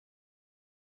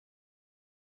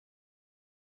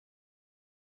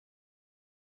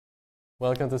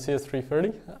Welcome to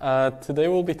CS330. Today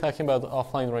we'll be talking about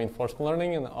offline reinforcement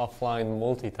learning and offline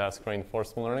multitask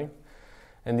reinforcement learning.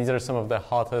 And these are some of the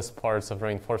hottest parts of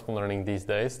reinforcement learning these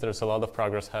days. There's a lot of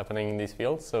progress happening in these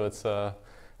fields, so it's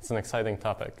an exciting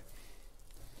topic.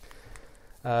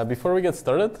 Before we get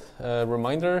started, a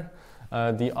reminder,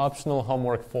 the optional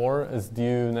homework 4 is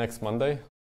due next Monday.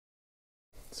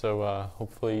 So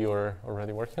hopefully you're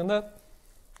already working on that.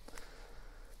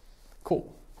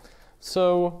 Cool.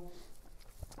 So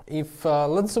if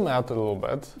let's zoom out a little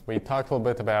bit. We talked a little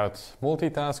bit about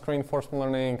multitask reinforcement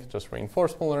learning, just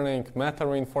reinforcement learning, meta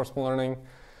reinforcement learning.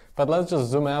 But let's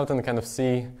just zoom out and kind of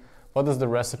see what is the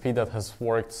recipe that has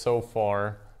worked so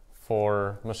far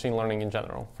for machine learning in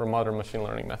general, for modern machine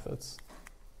learning methods.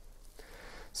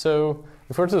 So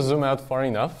if we're to zoom out far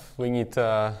enough, we need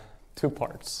two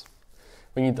parts.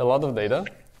 We need a lot of data.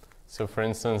 So for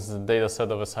instance, the data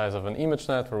set of the size of an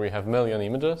ImageNet where we have million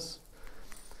images,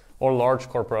 or large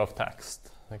corpora of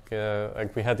text,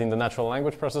 like we had in the natural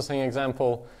language processing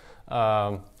example,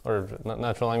 or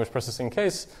natural language processing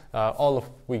case, all of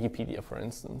Wikipedia, for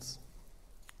instance.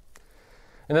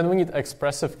 And then we need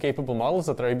expressive capable models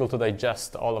that are able to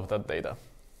digest all of that data.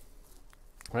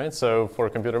 Right? So for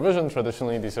computer vision,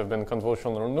 traditionally these have been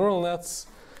convolutional neural nets.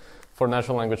 For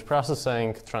natural language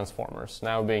processing, transformers,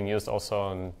 now being used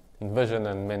also in vision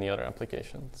and many other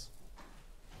applications.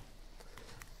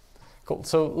 Cool.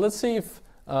 So let's see if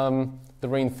the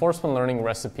reinforcement learning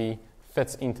recipe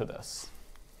fits into this.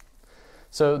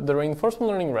 So the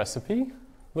reinforcement learning recipe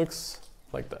looks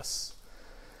like this.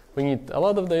 We need a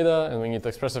lot of data and we need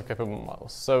expressive capable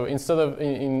models. So instead of,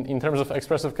 in terms of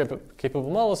expressive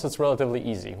capable models, it's relatively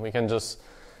easy. We can just,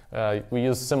 we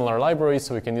use similar libraries,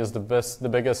 so we can use the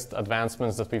biggest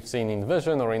advancements that we've seen in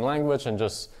vision or in language and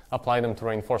just apply them to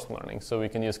reinforcement learning. So we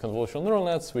can use convolutional neural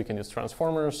nets, we can use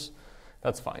transformers,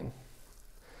 that's fine.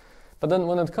 But then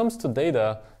when it comes to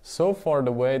data, so far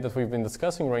the way that we've been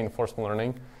discussing reinforcement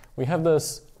learning, we have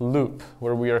this loop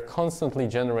where we are constantly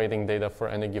generating data for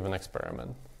any given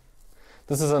experiment.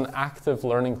 This is an active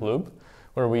learning loop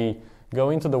where we go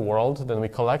into the world, then we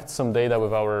collect some data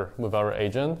with our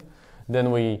agent, then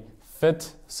we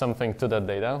fit something to that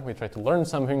data, we try to learn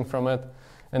something from it,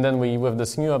 and then we, with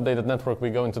this new updated network, we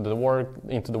go into the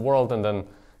world and then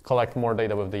collect more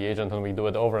data with the agent, and we do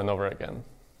it over and over again.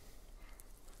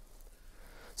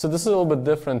 So this is a little bit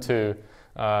different to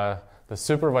the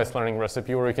supervised learning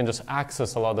recipe where we can just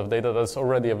access a lot of data that's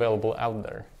already available out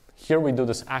there. Here we do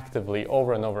this actively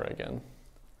over and over again.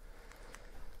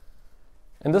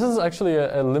 And this is actually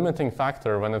a limiting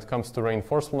factor when it comes to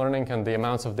reinforcement learning and the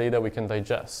amounts of data we can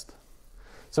digest.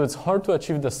 So it's hard to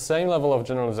achieve the same level of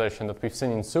generalization that we've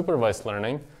seen in supervised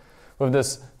learning with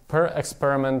this per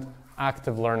experiment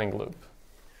active learning loop.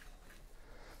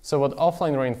 So what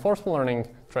offline reinforcement learning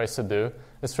tries to do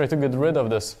is try to get rid of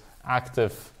this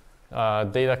active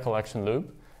data collection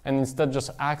loop and instead just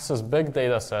access big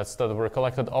data sets that were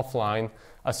collected offline,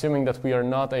 assuming that we are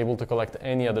not able to collect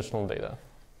any additional data.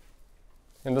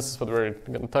 And this is what we're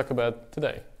going to talk about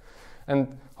today.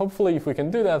 And hopefully if we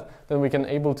can do that, then we can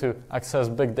able to access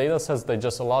big data sets,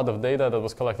 digest a lot of data that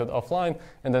was collected offline,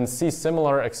 and then see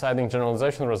similar exciting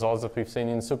generalization results that we've seen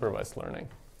in supervised learning.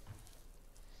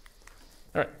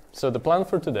 All right, so the plan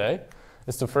for today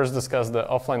is to first discuss the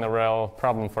offline RL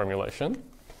problem formulation,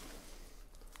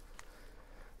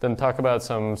 then talk about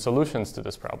some solutions to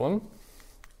this problem.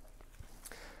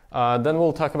 Then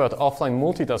we'll talk about offline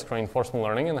multitask reinforcement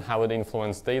learning and how it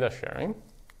influenced data sharing.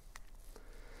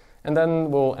 And then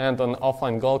we'll end on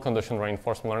offline goal condition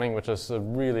reinforcement learning, which is a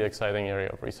really exciting area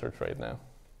of research right now.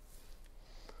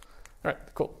 All right,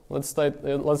 cool. Let's start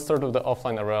with the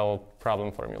offline RL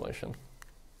problem formulation.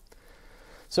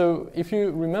 So if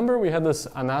you remember, we had this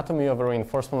anatomy of a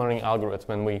reinforcement learning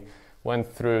algorithm, and we went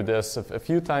through this a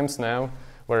few times now,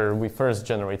 where we first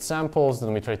generate samples,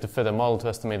 then we try to fit a model to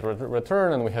estimate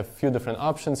return, and we have a few different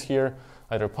options here,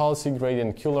 either policy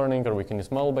gradient, Q-learning, or we can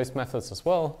use model-based methods as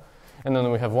well. And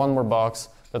then we have one more box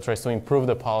that tries to improve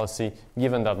the policy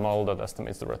given that model that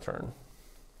estimates the return.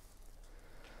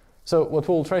 So what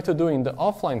we'll try to do in the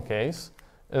offline case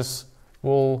is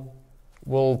we'll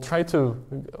try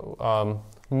to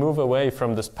move away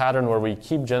from this pattern where we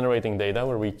keep generating data,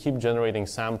 where we keep generating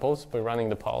samples by running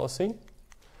the policy,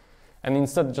 and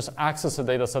instead just access a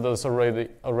data set that is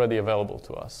already available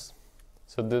to us.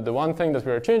 So the one thing that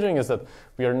we are changing is that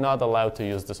we are not allowed to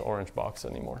use this orange box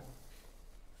anymore.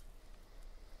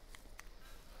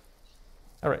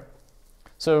 All right,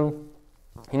 so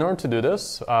in order to do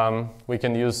this, we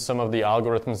can use some of the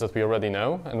algorithms that we already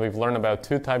know, and we've learned about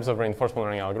two types of reinforcement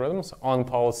learning algorithms,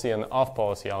 on-policy and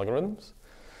off-policy algorithms.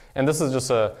 And this is just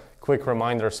a quick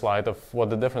reminder slide of what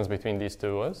the difference between these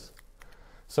two is.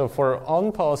 So for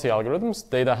on-policy algorithms,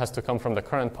 data has to come from the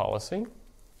current policy.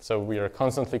 So we are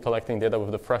constantly collecting data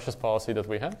with the freshest policy that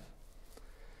we have.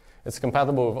 It's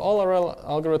compatible with all our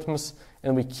algorithms,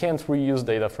 and we can't reuse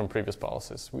data from previous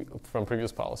policies.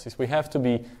 We have to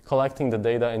be collecting the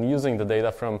data and using the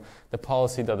data from the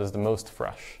policy that is the most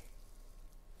fresh.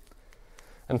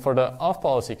 And for the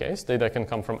off-policy case, data can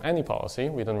come from any policy.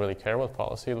 We don't really care what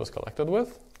policy it was collected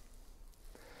with.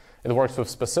 It works with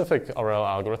specific RL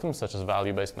algorithms, such as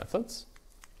value-based methods.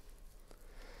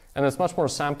 And it's much more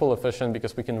sample efficient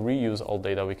because we can reuse all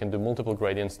data. We can do multiple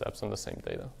gradient steps on the same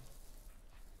data.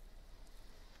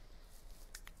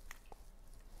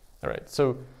 All right,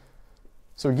 so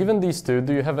given these two,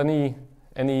 do you have any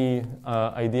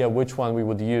idea which one we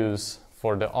would use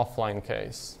for the offline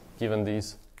case, given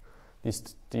these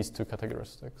two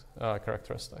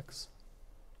characteristics?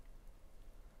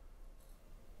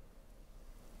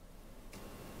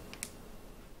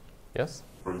 Yes?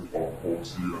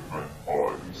 Off-policy and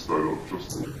instead of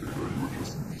just looking data, you would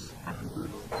just use any data.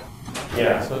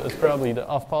 Yeah, so it's probably the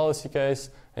off-policy case,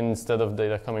 and instead of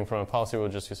data coming from a policy, we'll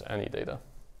just use any data.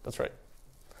 That's right.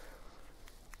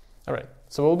 All right,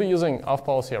 so we'll be using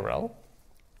off-policy RL,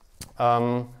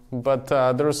 but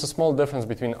there is a small difference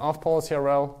between off-policy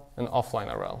RL and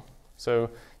offline RL.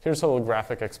 So here's a little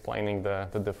graphic explaining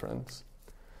the difference.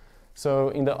 So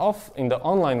in the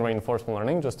online reinforcement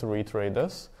learning, just to reiterate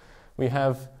this, we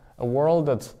have a world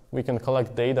that we can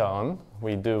collect data on.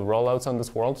 We do rollouts on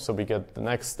this world, so we get the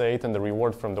next state and the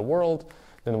reward from the world.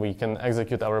 Then we can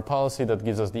execute our policy that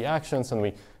gives us the actions, and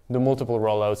we do multiple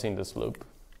rollouts in this loop.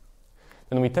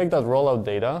 Then we take that rollout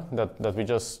data that we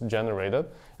just generated,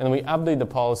 and we update the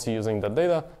policy using that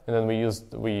data, and then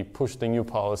we push the new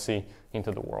policy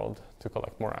into the world to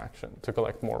collect more action, to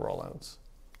collect more rollouts.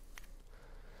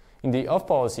 In the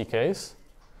off-policy case,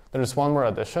 there is one more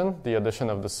addition, the addition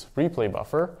of this replay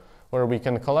buffer, where we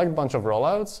can collect a bunch of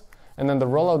rollouts, and then the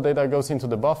rollout data goes into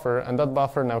the buffer, and that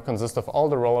buffer now consists of all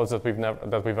the rollouts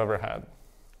that we've ever had.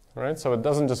 Right? So it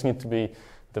doesn't just need to be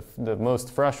the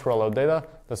most fresh rollout data.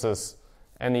 This is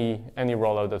any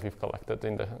rollout that we've collected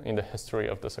in the history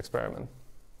of this experiment.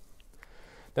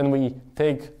 Then we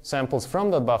take samples from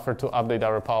that buffer to update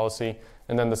our policy,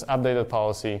 and then this updated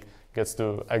policy gets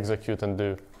to execute and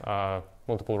do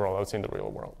multiple rollouts in the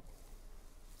real world.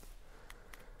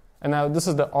 And now this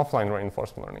is the offline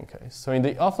reinforcement learning case. So in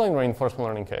the offline reinforcement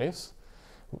learning case,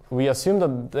 we assume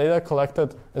that data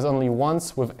collected is only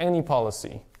once with any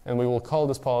policy, and we will call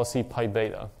this policy pi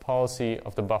beta, policy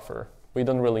of the buffer. We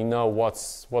don't really know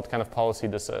what kind of policy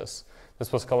this is.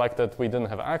 This was collected, we didn't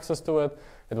have access to it.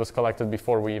 It was collected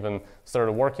before we even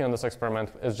started working on this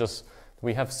experiment. It's just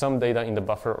we have some data in the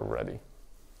buffer already.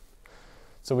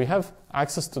 So we have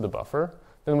access to the buffer,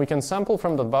 then we can sample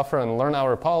from the buffer and learn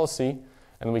our policy,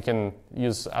 and we can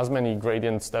use as many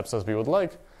gradient steps as we would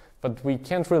like, but we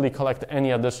can't really collect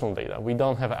any additional data. We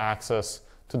don't have access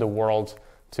to the world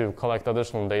to collect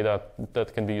additional data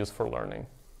that can be used for learning.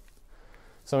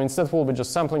 So instead, we'll be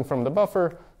just sampling from the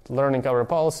buffer, learning our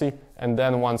policy, and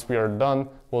then once we are done,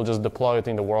 we'll just deploy it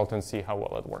in the world and see how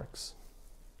well it works.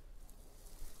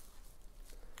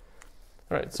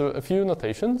 All right, so a few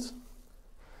notations.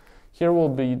 Here will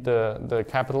be the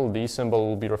capital D symbol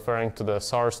will be referring to the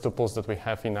SARS tuples that we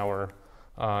have in our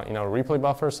replay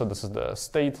buffer. So this is the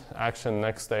state, action,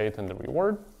 next state, and the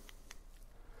reward.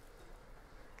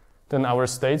 Then our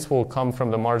states will come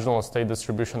from the marginal state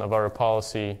distribution of our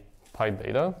policy pi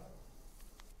beta.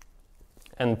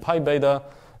 And pi beta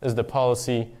is the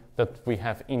policy that we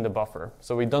have in the buffer.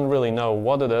 So we don't really know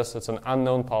what it is. It's an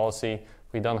unknown policy.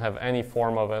 We don't have any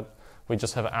form of it. We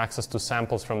just have access to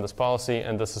samples from this policy,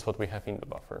 and this is what we have in the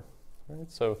buffer. Right?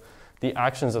 So the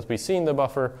actions that we see in the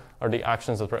buffer are the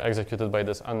actions that were executed by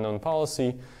this unknown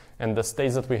policy, and the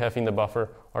states that we have in the buffer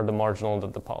are the marginal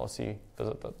that the policy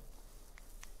visited.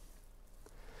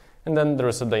 And then there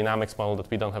is a dynamics model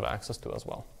that we don't have access to as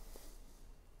well.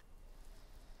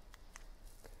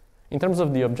 In terms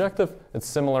of the objective, it's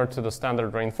similar to the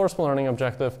standard reinforcement learning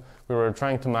objective. We were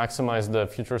trying to maximize the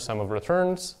future sum of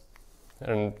returns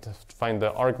and find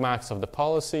the argmax of the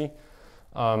policy.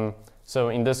 So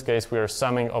in this case, we are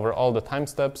summing over all the time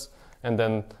steps, and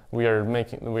then we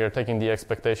are taking the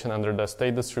expectation under the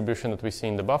state distribution that we see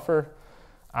in the buffer,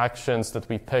 actions that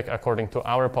we pick according to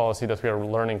our policy that we are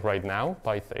learning right now,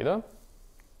 pi theta, and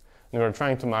we are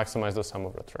trying to maximize the sum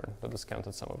of return, the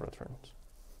discounted sum of returns.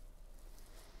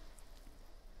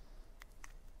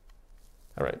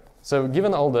 All right, so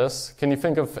given all this, can you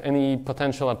think of any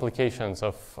potential applications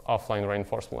of offline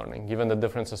reinforcement learning, given the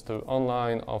differences to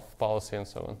online, off policy, and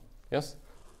so on? Yes?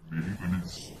 maybe when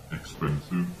it's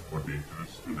expensive or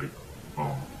dangerous to like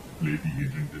play the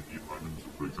agent in the environment. So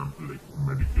for example, like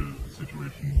medical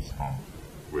situations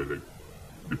where like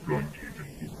deploying the agent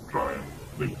to try and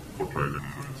like for trial and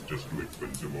error is just too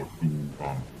expensive or too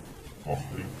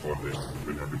costly, or like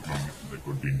when you're deploying it in like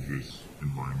a dangerous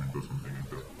environment or something like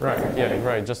that. Right, yeah,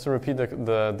 right. Just to repeat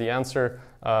the answer,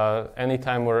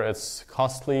 anytime where it's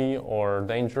costly or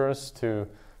dangerous to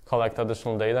collect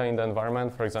additional data in the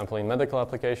environment, for example, in medical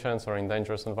applications or in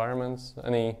dangerous environments.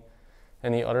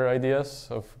 Any other ideas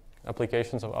of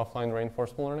applications of offline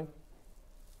reinforcement learning?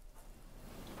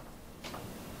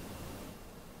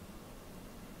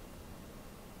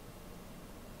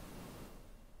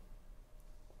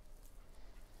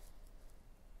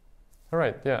 All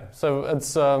right, yeah. So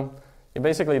it's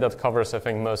basically that covers, I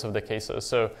think, most of the cases.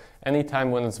 So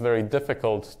anytime when it's very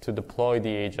difficult to deploy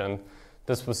the agent,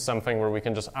 this was something where we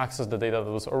can just access the data that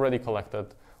was already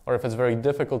collected. Or if it's very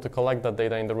difficult to collect that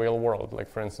data in the real world, like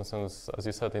for instance, as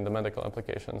you said, in the medical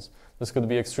applications, this could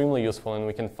be extremely useful, and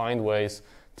we can find ways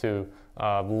to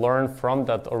learn from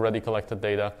that already collected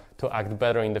data to act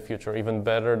better in the future, even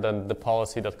better than the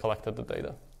policy that collected the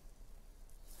data.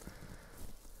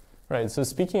 Right, so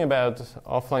speaking about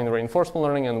offline reinforcement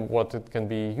learning and what it can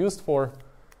be used for,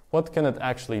 what can it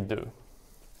actually do?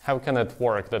 How can it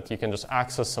work that you can just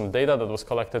access some data that was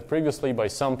collected previously by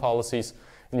some policies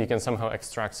and you can somehow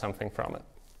extract something from it?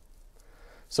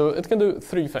 So it can do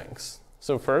three things.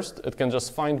 So first, it can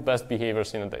just find best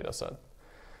behaviors in a data set.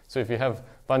 So if you have a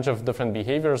bunch of different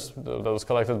behaviors that was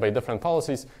collected by different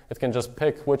policies, it can just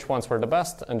pick which ones were the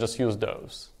best and just use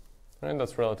those. Right?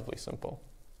 That's relatively simple.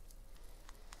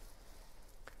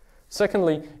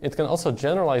 Secondly, it can also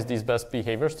generalize these best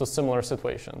behaviors to similar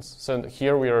situations. So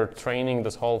here we are training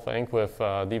this whole thing with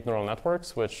deep neural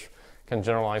networks, which can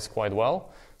generalize quite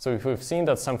well. So if we've seen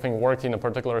that something worked in a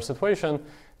particular situation,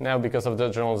 now because of the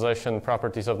generalization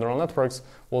properties of neural networks,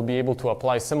 we'll be able to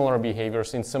apply similar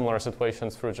behaviors in similar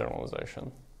situations through generalization.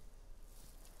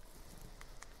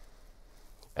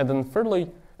 And then thirdly,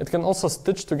 it can also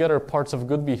stitch together parts of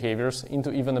good behaviors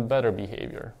into even a better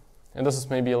behavior. And this is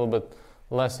maybe a little bit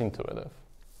less intuitive.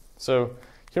 So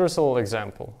here's a little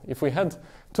example. If we had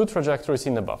two trajectories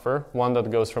in the buffer, one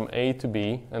that goes from A to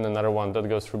B and another one that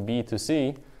goes from B to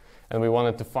C, and we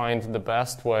wanted to find the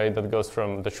best way that goes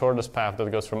from the shortest path that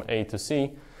goes from A to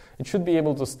C, it should be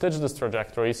able to stitch these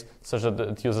trajectories such that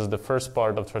it uses the first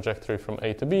part of trajectory from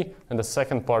A to B and the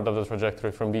second part of the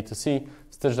trajectory from B to C,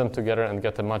 stitch them together and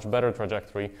get a much better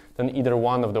trajectory than either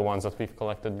one of the ones that we've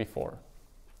collected before.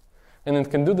 And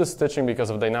it can do this stitching because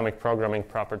of dynamic programming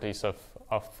properties of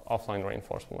offline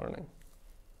reinforcement learning.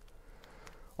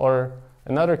 Or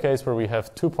another case where we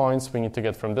have 2 points, we need to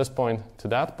get from this point to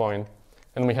that point,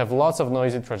 and we have lots of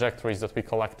noisy trajectories that we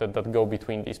collected that go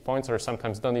between these points, or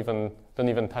sometimes don't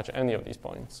even touch any of these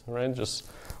points, right? Just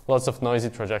lots of noisy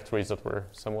trajectories that were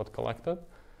somewhat collected.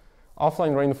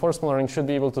 Offline reinforcement learning should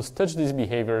be able to stitch these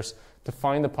behaviors to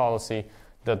find a policy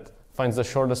that finds the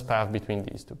shortest path between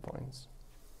these 2 points.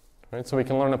 Right? So we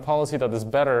can learn a policy that is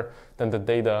better than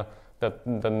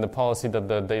the policy that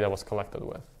the data was collected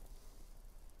with.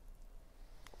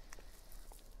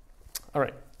 All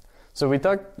right. So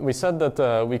we said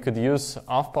that we could use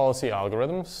off-policy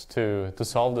algorithms to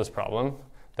solve this problem.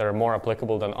 They're more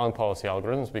applicable than on-policy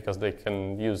algorithms because they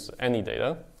can use any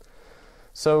data.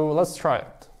 So let's try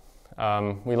it.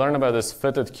 We learned about this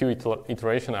fitted queue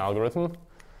iteration algorithm.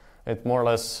 It more or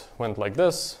less went like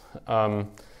this.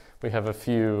 We have a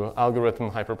few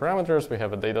algorithm hyperparameters. We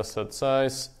have a data set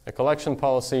size, a collection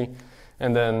policy,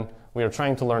 and then we are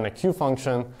trying to learn a queue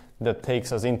function that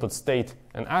takes as input state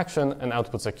an action and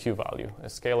outputs a queue value, a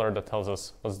scalar that tells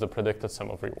us what's the predicted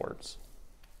sum of rewards.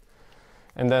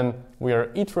 And then we are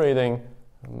iterating,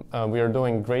 we are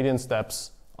doing gradient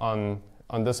steps on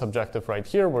this objective right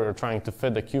here, where we're trying to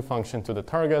fit the queue function to the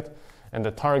target, and the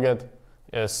target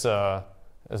is the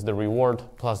reward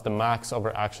plus the max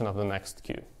over action of the next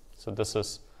queue. So this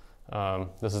is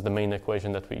the main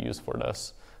equation that we use for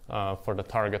this, for the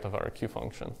target of our queue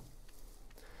function.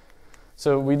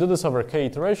 So we do this over k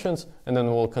iterations, and then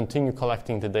we'll continue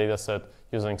collecting the data set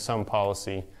using some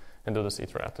policy and do this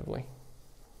iteratively.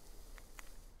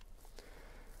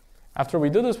 After we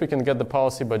do this, we can get the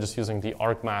policy by just using the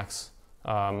argmax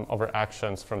over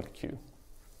actions from the queue.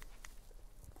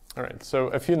 All right, so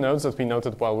a few notes that we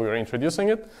noted while we were introducing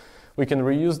it. We can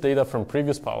reuse data from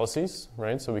previous policies,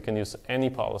 right? So we can use any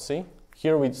policy.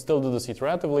 Here we still do this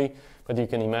iteratively, but you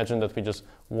can imagine that we just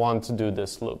want to do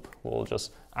this loop. We'll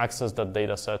just access that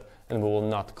data set and we will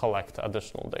not collect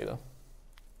additional data.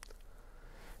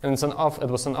 And it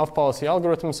was an off-policy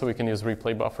algorithm, so we can use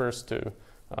replay buffers to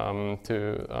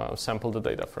to sample the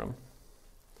data from.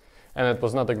 And it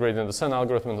was not a gradient descent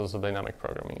algorithm, it was a dynamic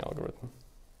programming algorithm.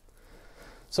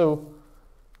 So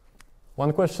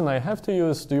one question I have to you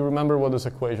is, do you remember what this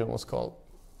equation was called?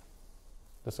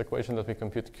 This equation that we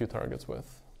compute Q targets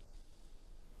with.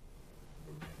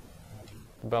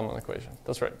 The Bellman equation,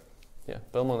 that's right. Yeah,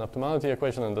 Bellman optimality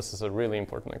equation, and this is a really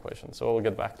important equation. So we'll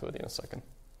get back to it in a second.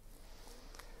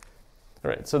 All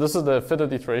right, so this is the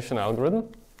fitted iteration algorithm.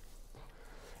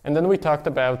 And then we talked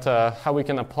about how we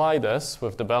can apply this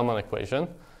with the Bellman equation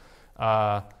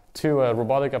to a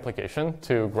robotic application,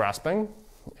 to grasping,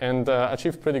 and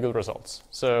achieve pretty good results.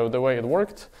 So the way it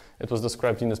worked, it was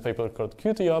described in this paper called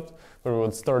QTOpt, where we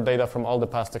would store data from all the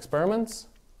past experiments.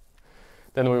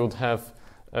 Then we would have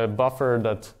a buffer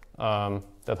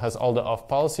that has all the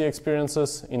off-policy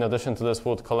experiences. In addition to this, we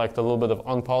would collect a little bit of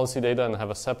on-policy data and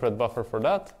have a separate buffer for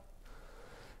that.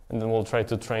 And then we'll try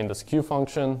to train this Q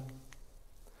function.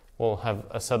 We'll have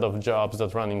a set of jobs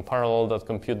that run in parallel that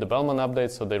compute the Bellman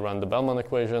updates, so they run the Bellman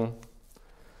equation.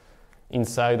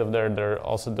 Inside of there, they're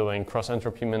also doing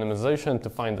cross-entropy minimization to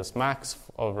find this max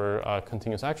over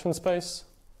continuous action space.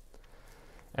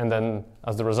 And then,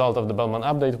 as the result of the Bellman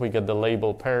update, we get the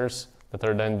label pairs that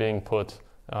are then being put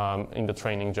in the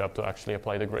training job to actually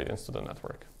apply the gradients to the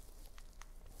network.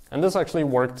 And this actually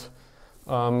worked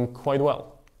quite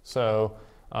well. So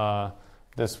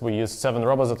we used 7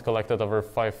 robots that collected over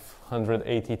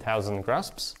 580,000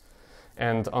 grasps.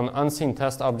 And on unseen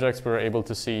test objects, we were able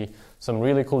to see some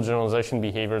really cool generalization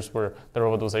behaviors where the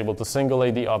robot was able to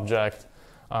singulate the object,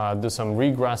 do some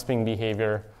re-grasping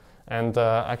behavior, and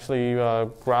actually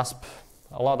grasp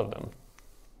a lot of them.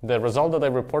 The result that I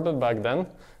reported back then,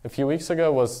 a few weeks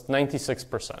ago, was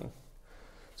 96%.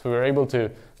 So we were able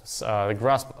to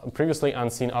grasp previously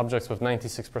unseen objects with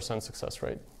 96% success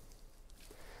rate.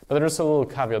 But there's a little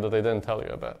caveat that I didn't tell you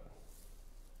about.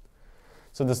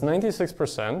 So this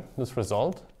 96%, this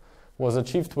result, was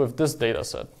achieved with this data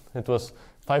set. It was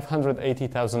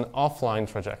 580,000 offline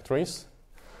trajectories,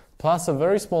 plus a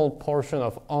very small portion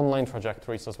of online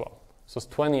trajectories as well. So it's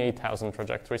 28,000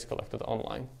 trajectories collected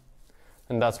online.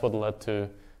 And that's what led to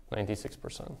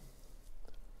 96%.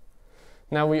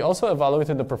 Now, we also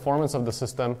evaluated the performance of the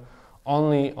system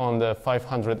only on the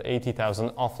 580,000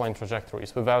 offline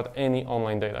trajectories without any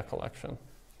online data collection.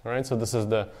 All right, so this is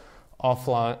the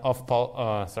offline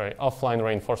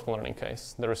reinforcement learning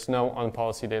case. There is no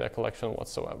on-policy data collection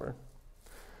whatsoever.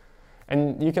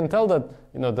 And you can tell that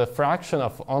the fraction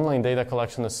of online data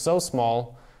collection is so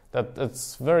small that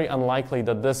it's very unlikely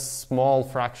that this small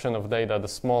fraction of data, the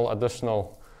small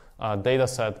additional data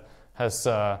set, has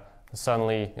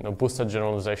suddenly boosted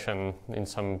generalization in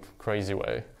some crazy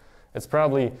way. It's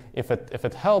probably, if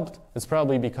it helped, it's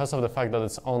probably because of the fact that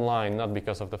it's online, not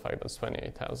because of the fact that it's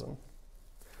 28,000.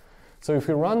 So if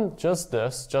we run just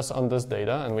on this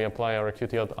data, and we apply our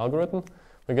QTOpt algorithm,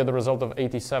 we get a result of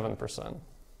 87%.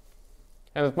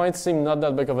 And it might seem not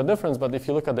that big of a difference, but if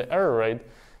you look at the error rate,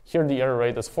 here the error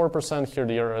rate is 4%, here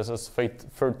the error is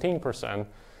 13%.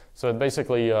 So it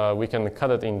basically, we can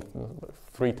cut it in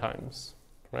 3 times,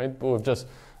 right? But with just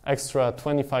extra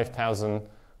 25,000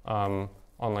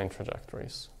 online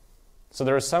trajectories. So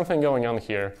there is something going on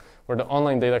here where the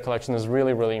online data collection is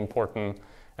really, really important,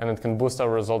 and it can boost our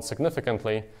results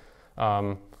significantly.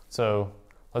 So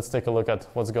let's take a look at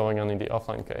what's going on in the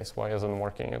offline case. Why isn't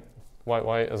working?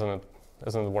 Why isn't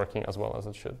it working as well as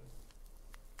it should?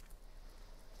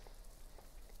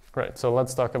 Great. So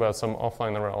let's talk about some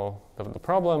offline RL, the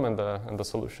problem and the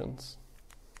solutions.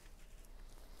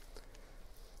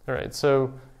 All right.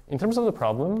 So in terms of the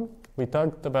problem, we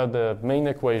talked about the main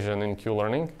equation in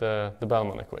Q-learning, the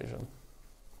Bellman equation.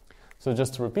 So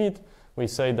just to repeat, we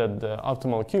say that the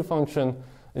optimal Q function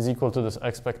is equal to this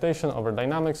expectation over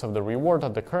dynamics of the reward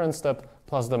at the current step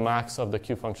plus the max of the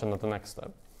Q function at the next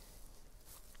step.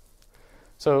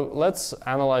 So let's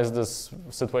analyze this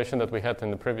situation that we had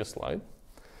in the previous slide.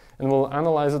 And we'll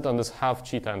analyze it on this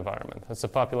half-cheetah environment. It's a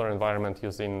popular environment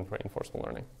used in reinforcement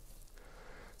learning.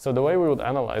 So the way we would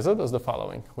analyze it is the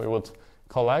following. We would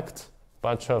collect a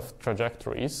bunch of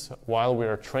trajectories while we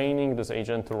are training this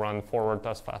agent to run forward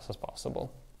as fast as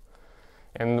possible.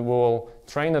 And we'll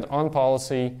train it on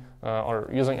policy or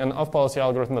using an off-policy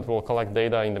algorithm that will collect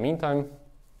data in the meantime.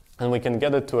 And we can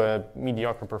get it to a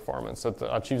mediocre performance. It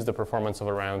achieves the performance of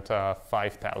around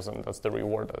 5,000. That's the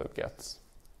reward that it gets.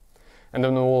 And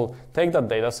then we'll take that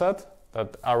data set,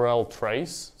 that RL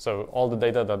trace, so all the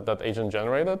data that agent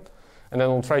generated, and then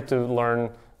we'll try to learn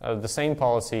the same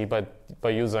policy by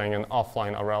using an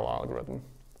offline RL algorithm.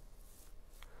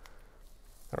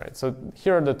 All right, so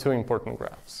here are the 2 important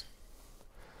graphs.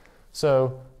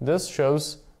 So this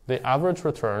shows the average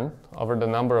return over the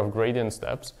number of gradient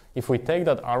steps if we take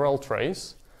that RL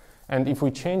trace and if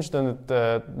we change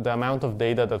the amount of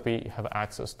data that we have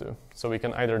access to. So we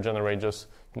can either generate just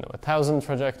 1,000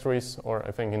 trajectories, or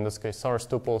I think in this case source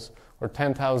tuples, or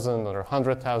 10,000 or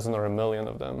 100,000 or 1,000,000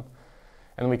 of them.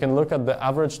 And we can look at the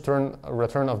average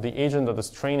return of the agent that is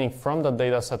training from the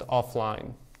data set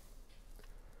offline.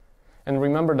 And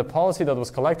remember, the policy that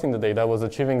was collecting the data was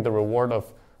achieving the reward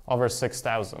of over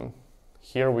 6,000.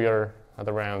 Here we are at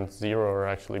around 0, or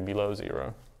actually below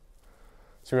 0.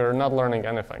 So we are not learning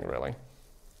anything, really.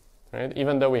 Right?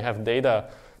 Even though we have data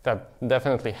that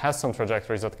definitely has some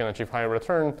trajectories that can achieve higher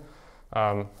return,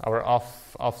 our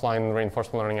offline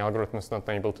reinforcement learning algorithm is not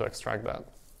able to extract that.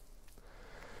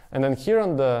 And then here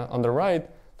on the right,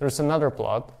 there's another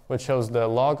plot which shows the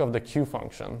log of the Q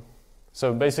function.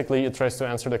 So basically, it tries to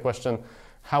answer the question,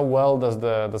 how well does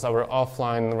our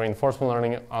offline reinforcement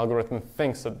learning algorithm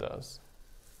thinks it does?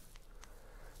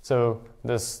 So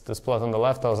this plot on the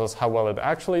left tells us how well it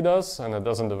actually does, and it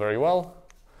doesn't do very well.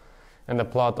 And the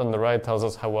plot on the right tells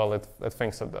us how well it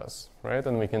thinks it does, right?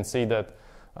 And we can see that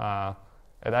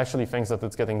it actually thinks that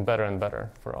it's getting better and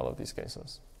better for all of these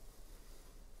cases.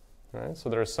 Right? So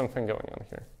there is something going on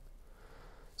here.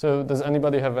 So does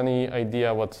anybody have any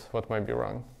idea what might be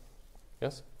wrong?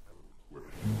 Yes?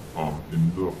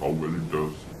 In the how well it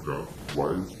does graph,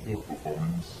 why is the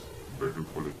performance better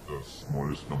for like the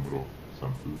smallest number of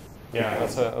samples? Yeah,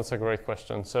 that's a great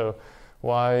question. So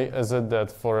why is it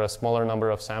that for a smaller number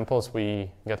of samples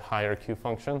we get higher Q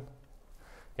function?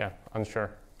 Yeah,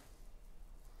 unsure.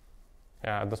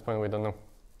 Yeah, at this point we don't know.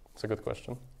 It's a good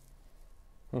question.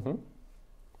 Mm-hmm.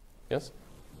 Yes?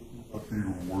 But the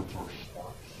rewards are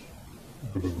sparse.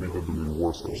 Does it mean that the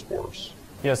rewards are sparse?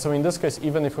 Yeah, so in this case,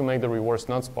 even if we make the rewards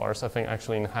not sparse, I think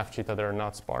actually in half cheetah they're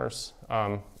not sparse.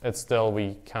 It's still,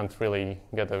 we can't really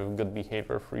get a good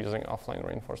behavior for using offline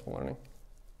reinforcement learning.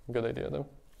 Good idea though.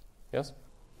 Yes?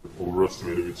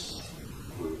 Overestimating its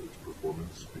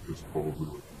performance because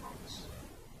probably it's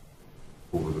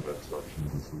over the next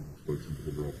action, usually like some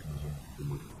other optimism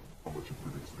and like how much it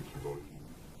predicts next evaluation.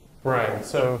 Right.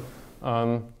 So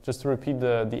just to repeat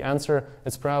the answer,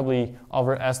 it's probably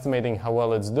overestimating how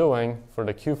well it's doing for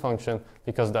the Q function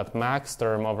because that max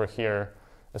term over here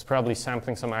is probably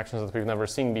sampling some actions that we've never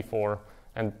seen before,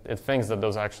 and it thinks that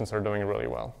those actions are doing really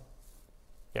well.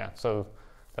 Yeah. So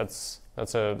that's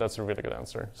a really good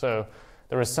answer. So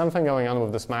there is something going on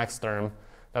with this max term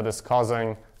that is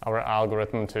causing our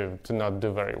algorithm to not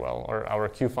do very well, or our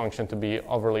Q function to be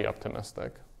overly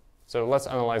optimistic. So let's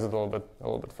analyze it a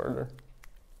little bit further.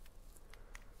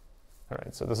 All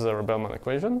right, so this is our Bellman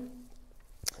equation.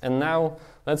 And now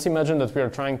let's imagine that we are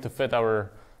trying to fit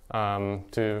our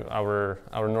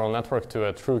neural network to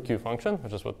a true Q function,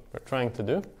 which is what we're trying to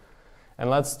do. And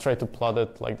let's try to plot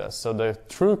it like this. So the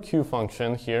true Q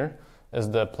function here is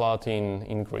the plot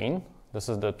in green. This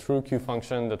is the true Q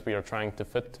function that we are trying to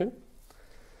fit to.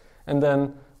 And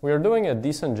then we are doing a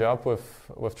decent job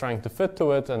with trying to fit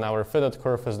to it, and our fitted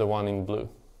curve is the one in blue.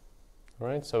 All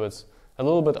right, so it's a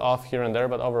little bit off here and there,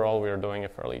 but overall we are doing a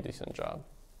fairly decent job.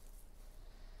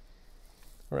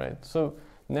 All right, so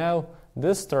now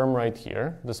this term right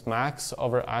here, this max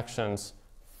over actions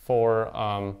for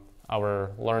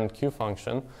our learned Q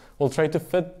function, we'll try to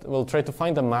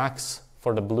find the max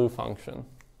for the blue function,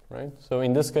 right? So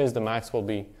in this case, the max will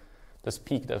be this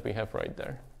peak that we have right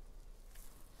there.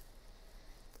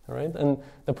 All right, and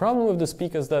the problem with this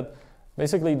peak is that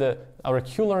basically our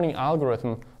Q-learning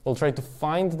algorithm will try to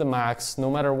find the max no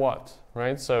matter what,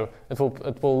 right? So it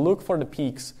will look for the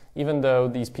peaks even though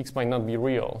these peaks might not be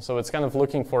real. So it's kind of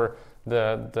looking for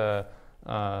the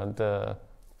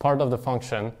part of the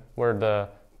function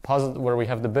where we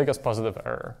have the biggest positive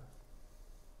error,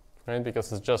 right?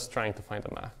 Because it's just trying to find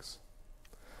the max.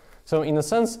 So in a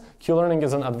sense, Q-learning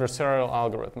is an adversarial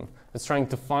algorithm. It's trying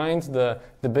to find the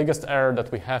biggest error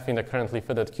that we have in the currently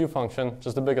fitted Q function,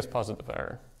 just the biggest positive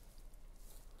error.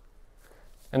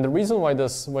 And the reason why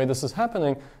this is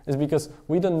happening is because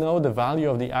we don't know the value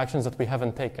of the actions that we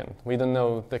haven't taken. We don't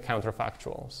know the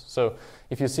counterfactuals. So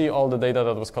if you see all the data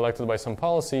that was collected by some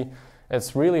policy,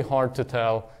 it's really hard to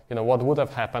tell, what would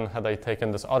have happened had I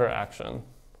taken this other action.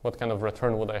 What kind of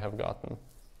return would I have gotten?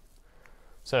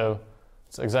 So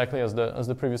it's exactly as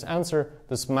the previous answer.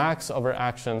 This max over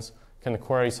actions can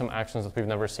query some actions that we've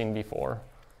never seen before,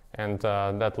 and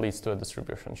that leads to a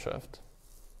distribution shift.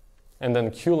 And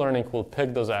then Q-learning will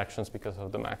pick those actions because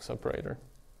of the max operator.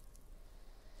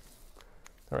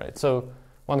 All right, so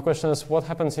one question is, what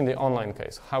happens in the online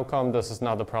case? How come this is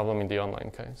not a problem in the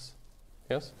online case?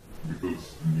 Yes?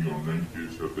 Because in the online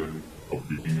case, you're then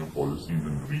updating your policy and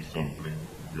then resampling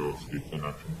your states and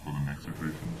actions for the next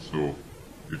iteration. So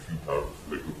if you have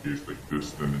like a case like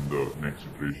this, then in the next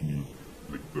iteration, you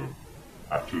like the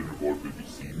actual reward will be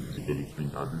seen because it's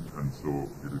being added, and so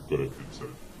it will correct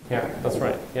itself. Yeah, that's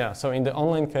right. Yeah. So in the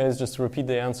online case, just to repeat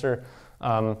the answer,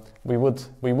 we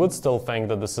would still think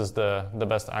that this is the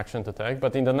best action to take,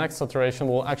 but in the next iteration,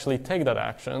 we'll actually take that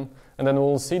action, and then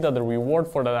we'll see that the reward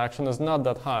for that action is not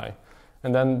that high.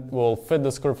 And then we'll fit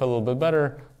this curve a little bit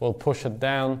better, we'll push it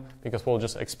down, because we'll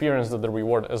just experience that the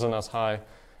reward isn't as high,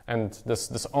 and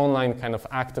this online kind of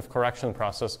active correction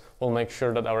process will make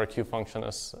sure that our Q function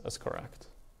is correct.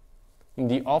 In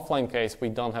the offline case, we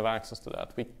don't have access to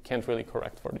that. We can't really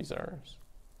correct for these errors.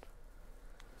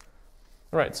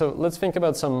 All right, so let's think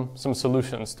about some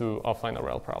solutions to offline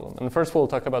RL problem. And first we'll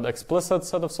talk about explicit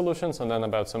set of solutions, and then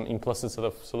about some implicit set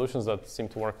of solutions that seem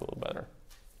to work a little better.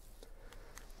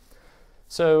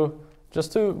 So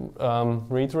just to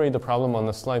reiterate the problem on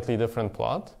a slightly different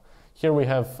plot, here we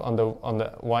have on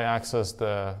the y-axis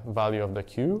the value of the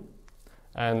Q,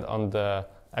 and on the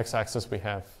x-axis we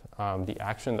have the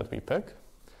action that we pick.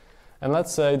 And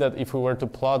let's say that if we were to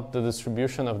plot the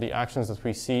distribution of the actions that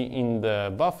we see in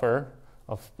the buffer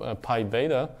of pi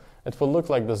beta, it will look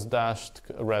like this dashed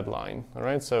red line. All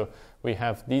right, so we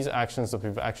have these actions that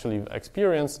we've actually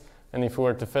experienced, and if we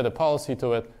were to fit a policy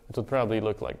to it, it would probably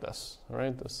look like this, all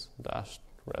right, this dashed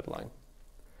red line.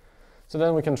 So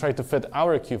then we can try to fit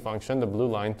our Q function, the blue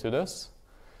line, to this,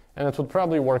 and it would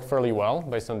probably work fairly well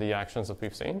based on the actions that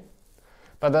we've seen.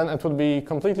 But then it would be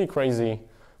completely crazy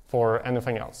for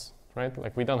anything else, right?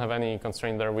 Like we don't have any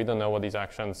constraint there. We don't know what these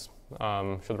actions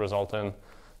should result in.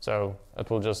 So it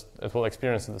will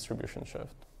experience a distribution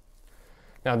shift.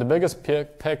 Now the biggest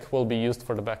pick will be used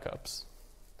for the backups,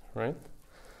 right?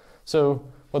 So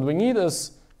what we need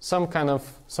is some kind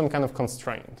of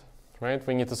constraint, right?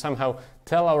 We need to somehow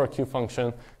tell our Q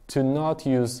function to not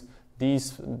use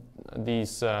these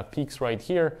peaks right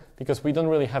here, because we don't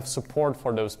really have support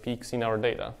for those peaks in our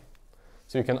data.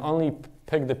 So you can only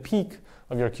pick the peak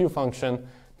of your Q function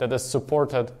that is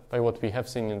supported by what we have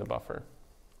seen in the buffer.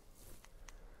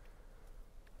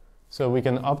 So we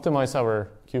can optimize our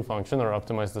Q function or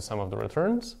optimize the sum of the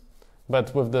returns,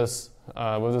 but with this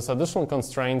additional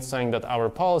constraint saying that our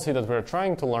policy that we're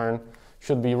trying to learn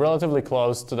should be relatively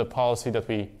close to the policy that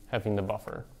we have in the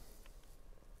buffer.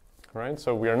 Right?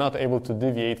 So we are not able to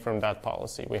deviate from that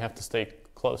policy. We have to stay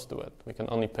close to it. We can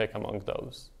only pick among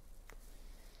those.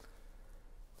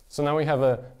 So now we have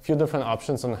a few different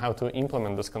options on how to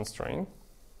implement this constraint.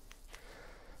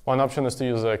 One option is to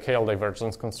use a KL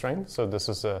divergence constraint. So this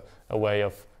is a way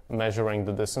of measuring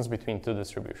the distance between two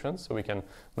distributions. So we can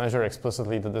measure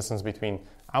explicitly the distance between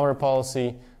our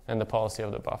policy and the policy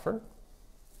of the buffer.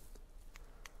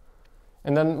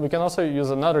 And then we can also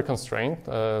use another constraint,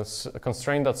 a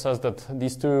constraint that says that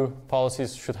these two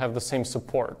policies should have the same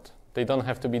support. They don't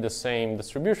have to be the same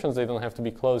distributions, they don't have to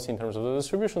be close in terms of the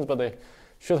distributions, but they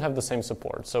should have the same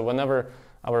support. So whenever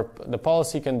the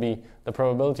policy can be, the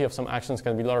probability of some actions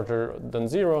can be larger than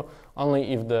 0,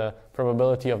 only if the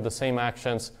probability of the same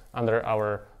actions under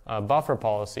our buffer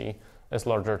policy is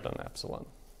larger than epsilon.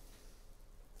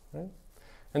 Right?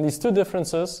 And these two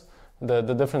differences, the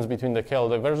difference between the KL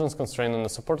divergence constraint and the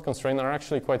support constraint, are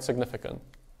actually quite significant.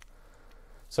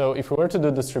 So if we were to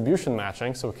do distribution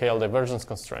matching, so KL divergence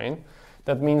constraint,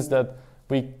 that means that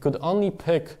we could only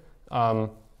pick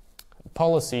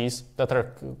policies that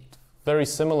are very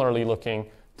similarly looking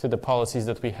to the policies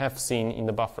that we have seen in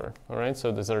the buffer. All right,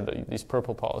 so these are these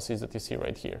purple policies that you see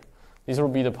right here. These will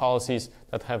be the policies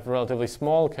that have relatively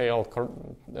small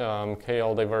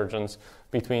KL divergence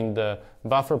between the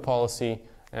buffer policy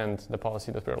and the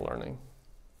policy that we're learning.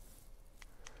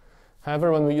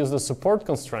 However, when we use the support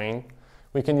constraint,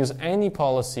 we can use any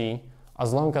policy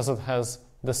as long as it has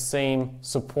the same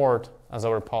support as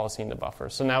our policy in the buffer.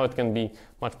 So now it can be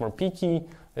much more peaky,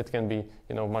 it can be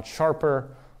much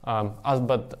sharper,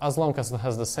 but as long as it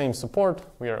has the same support,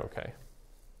 we are okay.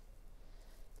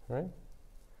 Right?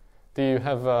 Do you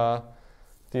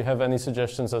have any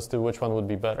suggestions as to which one would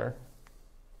be better?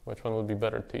 Which one would be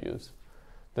better to use?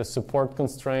 The support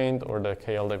constraint or the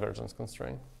KL divergence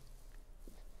constraint?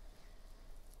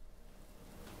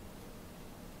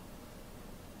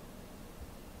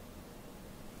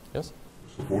 Yes?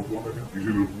 The support one, I think, gives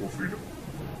you a little more freedom.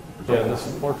 Yeah, the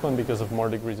support one because of more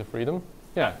degrees of freedom.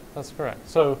 Yeah, that's correct.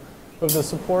 So with the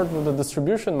support, with the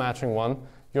distribution matching one,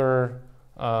 you're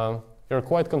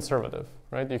quite conservative,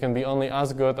 right? You can be only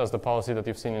as good as the policy that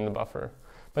you've seen in the buffer.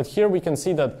 But here we can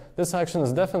see that this action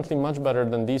is definitely much better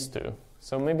than these two.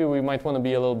 So maybe we might want to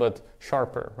be a little bit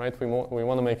sharper, right? We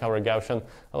want to make our Gaussian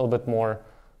a little bit more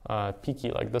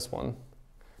peaky like this one.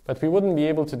 But we wouldn't be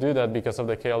able to do that because of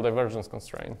the KL divergence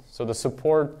constraint. So the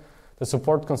support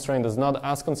constraint is not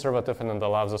as conservative, and it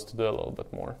allows us to do a little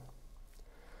bit more.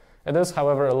 It is,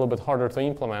 however, a little bit harder to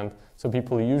implement, so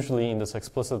people usually in these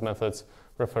explicit methods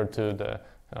refer to the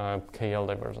KL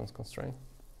divergence constraint.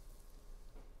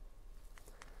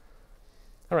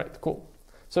 All right, cool.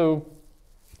 So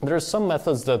there are some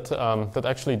methods that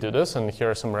actually do this, and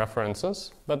here are some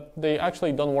references, but they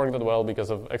actually don't work that well because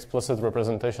of explicit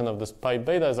representation of this pi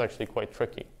beta is actually quite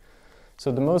tricky.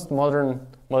 So the most modern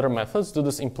methods do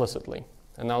this implicitly,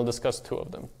 and I'll discuss two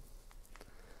of them.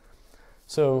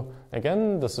 So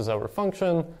again, this is our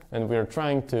function, and we're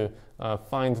trying to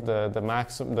find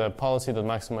the policy that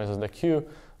maximizes the Q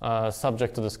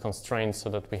subject to this constraint so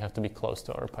that we have to be close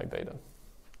to our pi beta.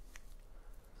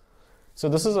 So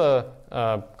this is a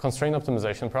constraint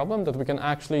optimization problem that we can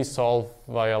actually solve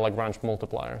via Lagrange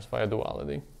multipliers, via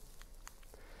duality.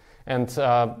 And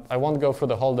I won't go through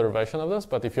the whole derivation of this,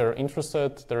 but if you're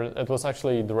interested, it was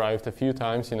actually derived a few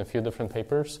times in a few different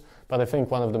papers. But I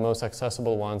think one of the most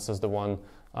accessible ones is the one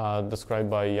described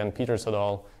by Jan Peters et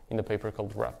al. In the paper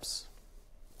called REPS,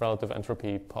 Relative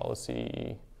Entropy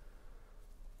Policy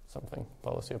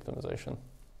Optimization.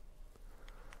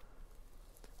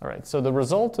 All right, so the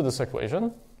result to this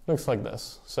equation looks like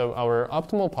this. So our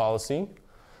optimal policy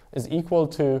is equal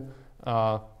to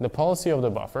the policy of the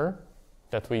buffer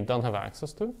that we don't have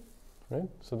access to, right?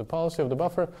 So the policy of the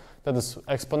buffer that is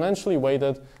exponentially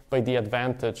weighted by the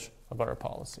advantage of our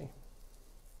policy,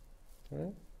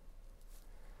 right?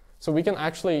 So we can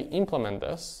actually implement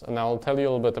this, and I'll tell you a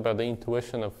little bit about the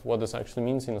intuition of what this actually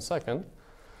means in a second.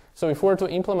 So if we were to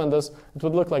implement this, it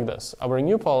would look like this. Our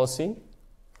new policy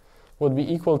would be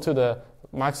equal to the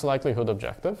max likelihood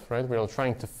objective, right? We're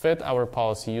trying to fit our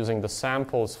policy using the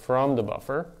samples from the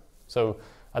buffer. So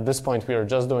at this point, we are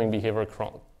just doing behavior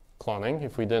cloning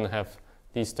if we didn't have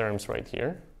these terms right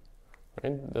here,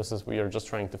 right? We are just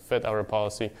trying to fit our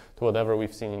policy to whatever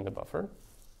we've seen in the buffer.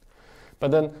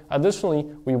 But then additionally,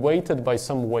 we weighted by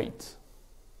some weight,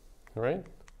 right?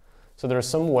 So there's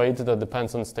some weight that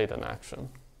depends on state and action.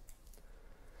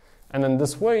 And then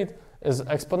this weight is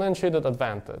exponentiated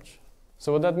advantage.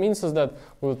 So what that means is that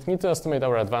we would need to estimate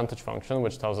our advantage function,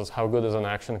 which tells us how good is an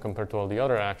action compared to all the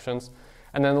other actions.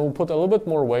 And then we'll put a little bit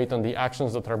more weight on the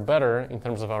actions that are better in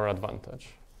terms of our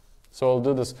advantage. So we'll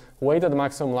do this weighted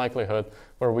maximum likelihood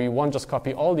where we won't just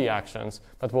copy all the actions,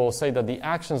 but we'll say that the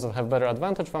actions that have better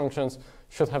advantage functions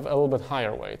should have a little bit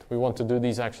higher weight. We want to do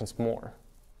these actions more.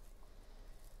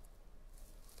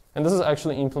 And this is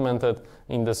actually implemented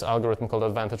in this algorithm called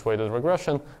advantage-weighted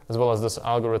regression, as well as this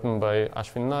algorithm by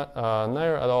Ashwin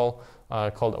Nair et al.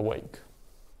 Called Awake.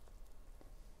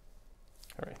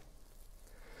 All right.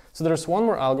 So there's one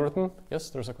more algorithm. Yes,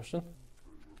 there's a question?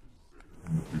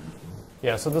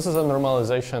 Yeah, so this is a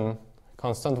normalization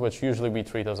constant, which usually we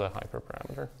treat as a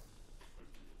hyperparameter.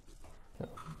 Yeah.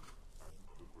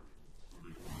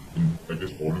 I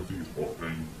guess all of these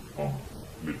offline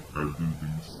algorithm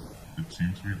things, it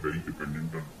seems to be very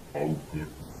dependent on how good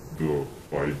the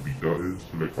pi beta is.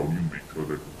 So how do you make sure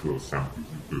that the samples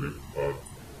you collect are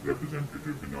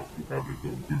representative enough to have a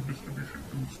good distribution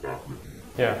to start with?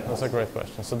 Yeah, that's a great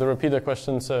question. So the repeated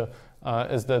question is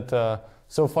that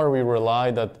so far we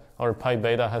rely that our pi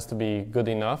beta has to be good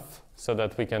enough so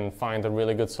that we can find a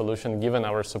really good solution given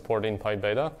our support in pi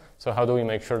beta. So how do we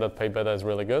make sure that pi beta is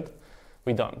really good?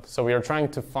 We don't. So we are trying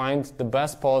to find the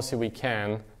best policy we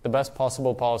can, the best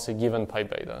possible policy given pi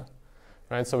beta,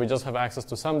 right? So we just have access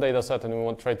to some data set, and we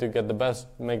want to try to get the best,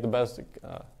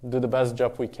 do the best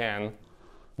job we can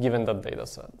given that data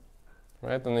set,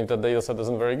 right? And if that data set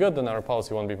isn't very good, then our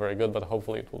policy won't be very good, but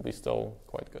hopefully it will be still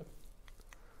quite good.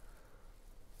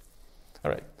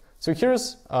 All right. So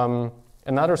here's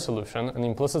another solution, an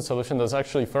implicit solution that's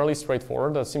actually fairly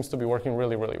straightforward that seems to be working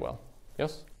really, really well.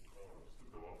 Yes?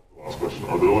 Last question.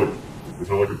 Is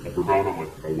there an upper bound on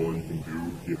how well you can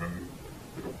do given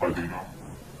a pi beta?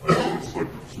 It's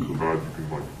super bad, you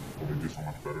can only do so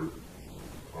much better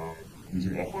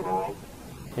using offline RL?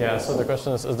 Yeah, so the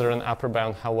question is there an upper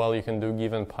bound how well you can do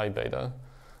given pi beta?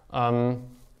 I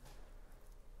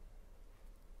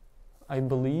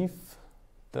believe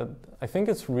that I think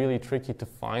it's really tricky to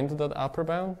find that upper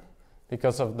bound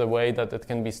because of the way that it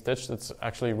can be stitched. It's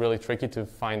actually really tricky to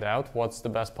find out what's the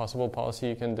best possible policy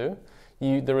you can do.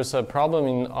 There is a problem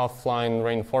in offline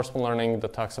reinforcement learning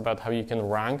that talks about how you can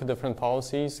rank different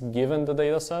policies given the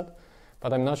data set,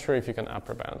 but I'm not sure if you can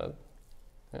upper bound it.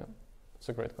 Yeah, it's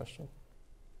a great question.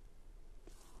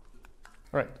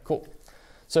 All right, cool.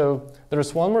 So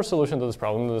there's one more solution to this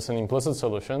problem that is an implicit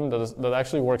solution that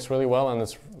actually works really well and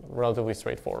is relatively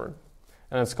straightforward.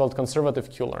 and it's called conservative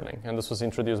Q-learning, and this was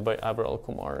introduced by Abril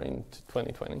Kumar in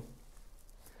 2020.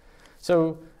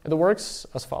 So it works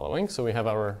as following. So we have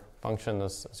our function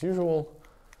as usual,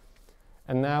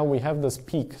 and now we have this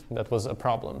peak that was a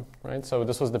problem, right? So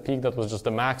this was the peak that was just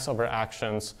the max over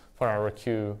actions for our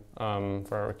Q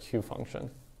function.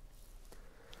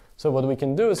 So what we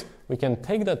can do is we can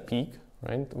take that peak,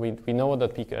 right? We know what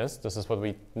that peak is. This is what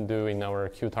we do in our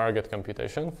Q target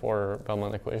computation for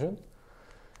Bellman equation.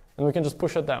 And we can just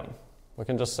push it down. We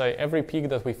can just say every peak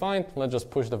that we find, let's just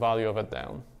push the value of it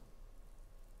down.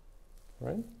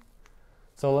 Right?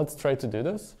 So let's try to do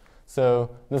this.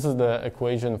 So this is the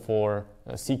equation for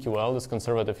CQL, this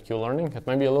conservative Q-learning. It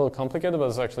might be a little complicated, but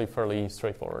it's actually fairly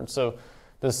straightforward. So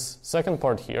this second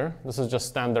part here, this is just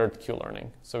standard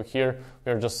Q-learning. So here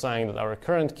we are just saying that our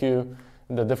current Q,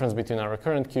 the difference between our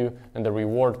current Q and the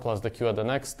reward plus the Q at the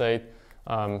next state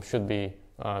should be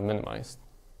minimized.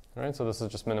 Right? So this is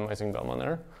just minimizing Bellman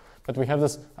error. But we have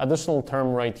this additional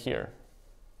term right here.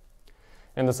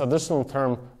 And this additional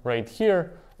term right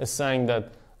here is saying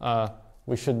that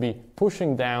we should be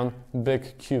pushing down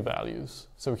big Q values.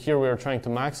 So here we are trying to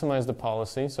maximize the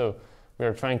policy. So we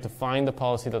are trying to find the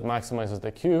policy that maximizes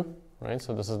the Q, right?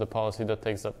 So this is the policy that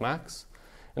takes that max.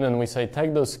 And then we say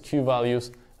take those Q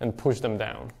values and push them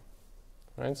down,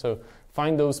 right? So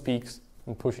find those peaks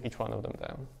and push each one of them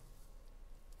down.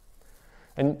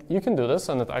 And you can do this,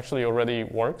 and it actually already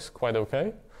works quite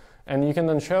okay. And you can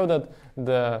then show that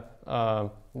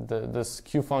this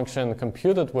Q function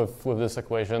computed with this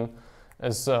equation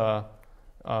is it's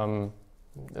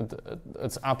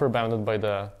upper bounded by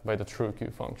the true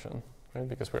Q function, right?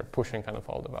 Because we're pushing kind of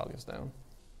all the values down.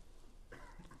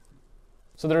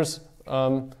 So there's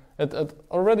it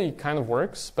already kind of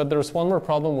works, but there's one more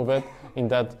problem with it in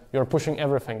that you're pushing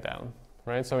everything down,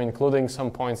 right? So including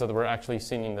some points that were actually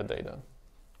seen in the data.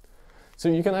 So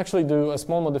you can actually do a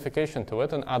small modification to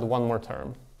it and add one more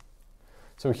term.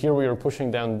 So here we are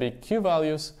pushing down big Q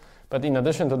values, but in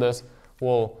addition to this,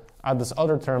 we'll add this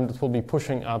other term that will be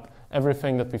pushing up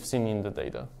everything that we've seen in the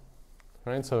data.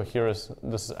 Right? So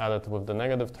this is added with the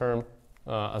negative term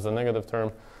as a negative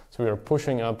term. So we are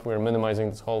pushing up, we are minimizing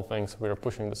this whole thing, so we are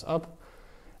pushing this up.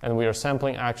 And we are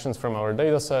sampling actions from our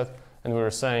data set, and we are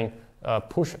saying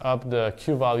push up the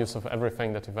Q values of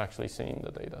everything that we've actually seen in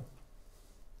the data.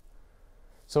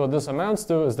 So what this amounts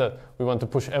to is that we want to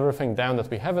push everything down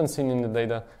that we haven't seen in the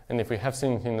data, and if we have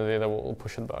seen it in the data, we'll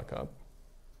push it back up.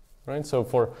 Right? So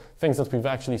for things that we've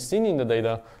actually seen in the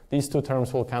data, these two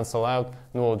terms will cancel out,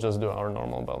 and we'll just do our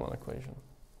normal Bellman equation.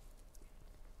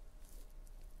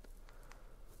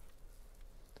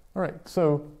 All right,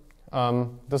 so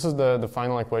this is the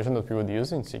final equation that we would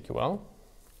use in CQL.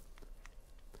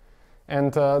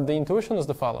 And the intuition is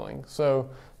the following. So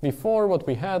before, what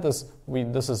we had is,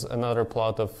 this is another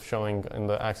plot of showing in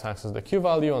the x-axis the Q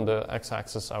value, on the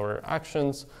x-axis our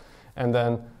actions, and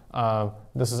then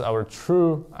this is our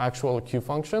true actual Q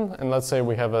function. And let's say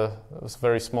we have a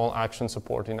very small action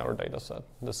support in our data set.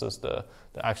 This is the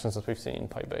actions that we've seen in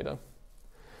pi beta.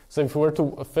 So if we were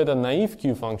to fit a naive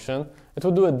Q function, it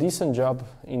would do a decent job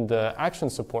in the action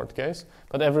support case,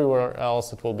 but everywhere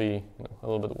else it will be a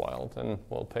little bit wild, and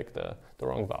we'll pick the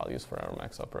wrong values for our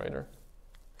max operator.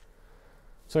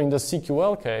 So in the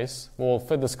CQL case, we'll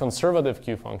fit this conservative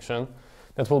Q function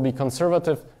that will be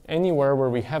conservative anywhere where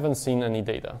we haven't seen any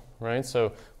data, right?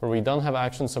 So where we don't have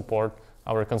action support,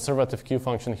 our conservative Q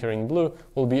function here in blue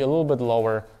will be a little bit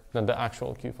lower than the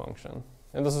actual Q function.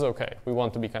 And this is okay. We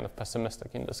want to be kind of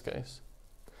pessimistic in this case.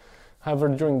 However,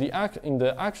 during in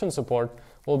the action support,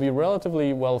 we'll be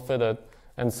relatively well fitted,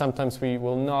 and sometimes we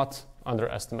will not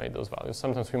underestimate those values.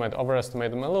 Sometimes we might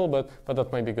overestimate them a little bit, but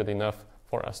that might be good enough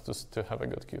for us to have a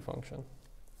good Q function.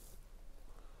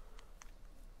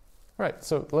 All right,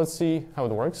 so let's see how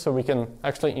it works. So we can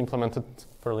actually implement it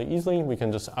fairly easily. We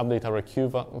can just update our Q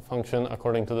function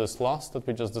according to this loss that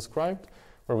we just described,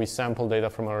 where we sample data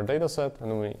from our data set,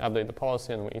 and then we update the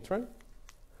policy and we iterate.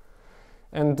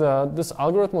 And this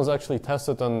algorithm was actually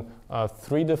tested on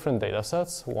 3 different data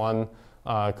sets. One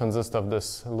consists of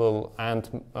this little ant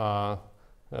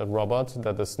robot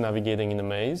that is navigating in a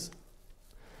maze.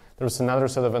 There was another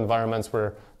set of environments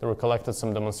where there were collected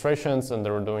some demonstrations and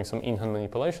they were doing some in-hand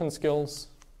manipulation skills.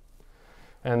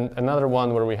 And another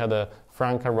one where we had a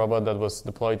Franca robot that was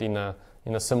deployed in a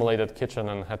simulated kitchen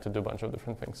and had to do a bunch of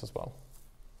different things as well.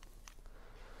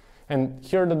 And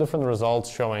here are the different results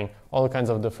showing all kinds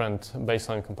of different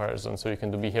baseline comparisons. So you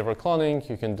can do behavior cloning,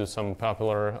 you can do some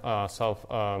popular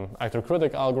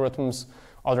actor-critic algorithms,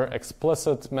 other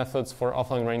explicit methods for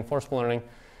offline reinforcement learning.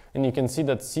 And you can see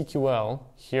that CQL,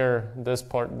 here, this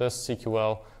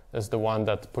CQL is the one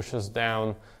that pushes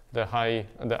down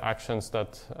the actions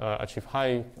that achieve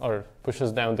high, or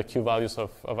pushes down the Q values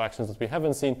of actions that we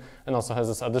haven't seen, and also has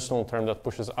this additional term that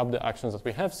pushes up the actions that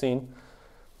we have seen.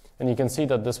 And you can see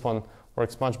that this one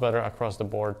works much better across the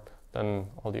board than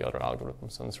all the other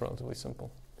algorithms, and it's relatively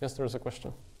simple. Yes, there is a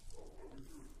question.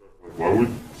 Why would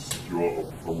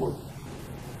you from like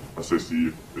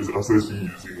SAC, is SAC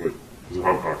using like, does it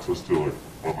have access to like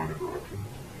online interaction?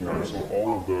 Yeah, so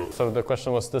all of the... So the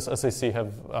question was, does SAC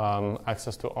have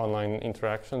access to online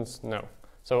interactions? No.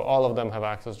 So all of them have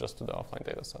access just to the offline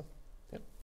data set. Yeah.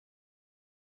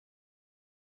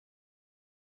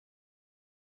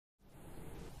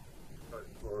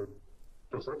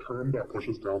 Does that term that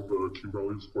pushes down the Q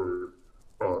values for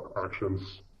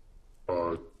actions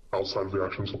outside of the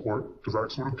action support, does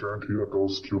that sort of guarantee that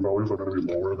those Q values are going to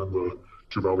be lower than the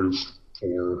Q values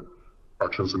for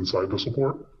actions inside the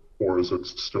support? Or is it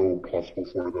still possible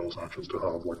for those actions to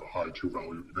have like a high Q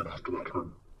value even after that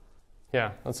term?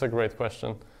 Yeah, that's a great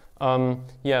question.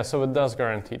 Yeah, so it does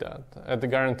guarantee that. It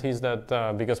guarantees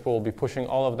that because we'll be pushing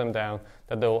all of them down,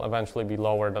 that they'll eventually be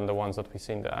lower than the ones that we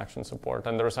see in the action support.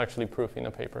 And there's actually proof in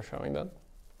a paper showing that.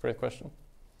 Great question.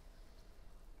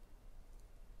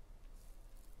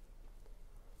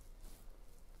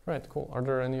 Right, cool. Are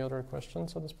there any other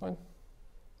questions at this point?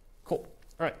 Cool.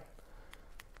 All right.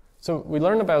 So we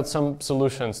learned about some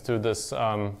solutions to this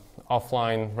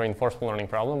offline reinforcement learning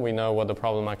problem. We know what the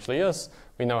problem actually is.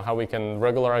 We know how we can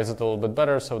regularize it a little bit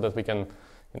better so that we can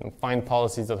find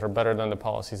policies that are better than the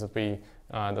policies that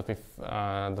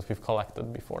we've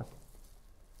collected before.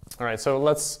 All right, so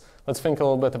let's think a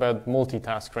little bit about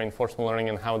multitask reinforcement learning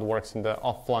and how it works in the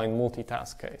offline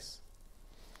multitask case.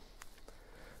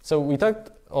 So we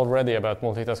talked already about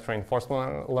multitask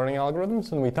reinforcement learning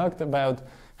algorithms, and we talked about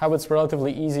how it's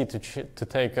relatively easy to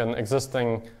take an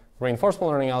existing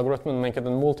reinforcement learning algorithm and make it a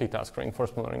multitask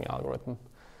reinforcement learning algorithm.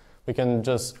 We can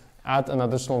just add an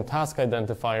additional task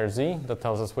identifier Z that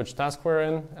tells us which task we're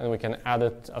in, and we can add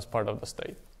it as part of the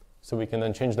state. So we can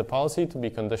then change the policy to be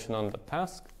conditioned on the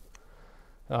task.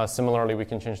 Similarly, we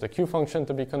can change the Q function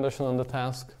to be conditioned on the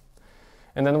task.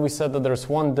 And then we said that there's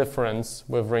one difference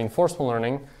with reinforcement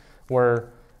learning where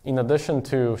in addition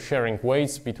to sharing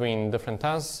weights between different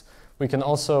tasks, we can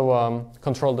also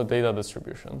control the data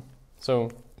distribution. So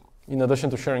in addition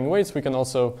to sharing weights, we can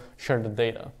also share the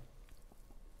data.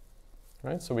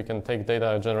 Right? So we can take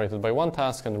data generated by one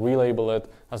task and relabel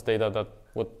it as data that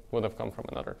would have come from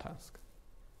another task.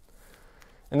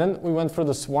 And then we went through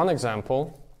this one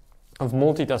example of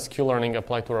multitask Q-learning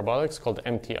applied to robotics called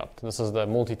MTOpt. This is the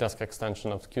multitask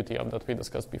extension of QTOpt that we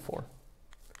discussed before.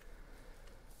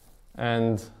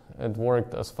 And it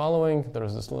worked as following.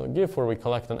 There's this little GIF where we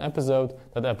collect an episode.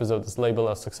 That episode is labeled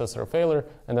as success or failure,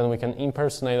 and then we can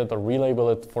impersonate it or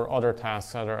relabel it for other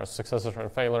tasks, either as success or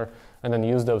failure, and then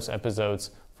use those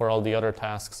episodes for all the other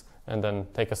tasks, and then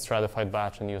take a stratified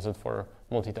batch and use it for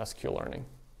multitask Q-learning.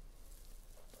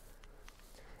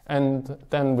 And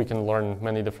then we can learn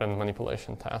many different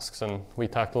manipulation tasks. And we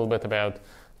talked a little bit about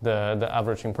the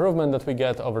average improvement that we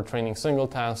get over training single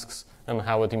tasks and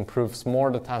how it improves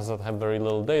more the tasks that have very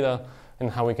little data, and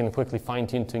how we can quickly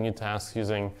fine-tune to new tasks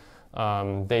using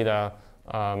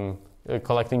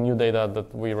collecting new data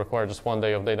that we require just one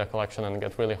day of data collection and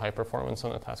get really high performance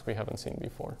on a task we haven't seen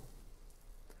before.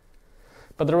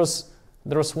 But there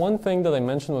was one thing that I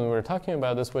mentioned when we were talking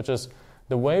about this, which is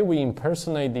the way we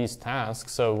impersonate these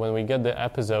tasks. So when we get the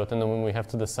episode and then when we have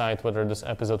to decide whether this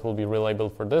episode will be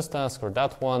relabeled for this task or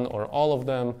that one or all of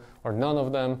them or none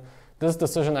of them, this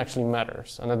decision actually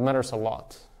matters, and it matters a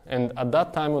lot. And at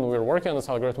that time when we were working on this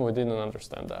algorithm, we didn't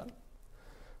understand that.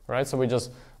 Right? So we just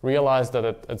realized that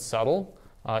it's subtle.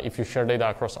 If you share data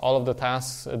across all of the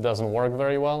tasks, it doesn't work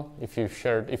very well. If you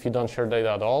don't share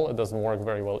data at all, it doesn't work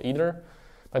very well either.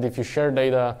 But if you share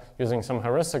data using some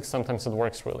heuristics, sometimes it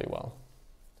works really well.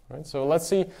 Right? So let's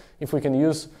see if we can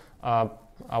use our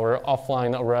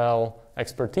offline RL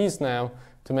expertise now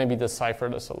to maybe decipher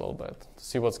this a little bit, to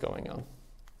see what's going on.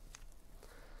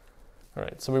 All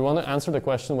right, so we want to answer the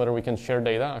question whether we can share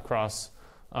data across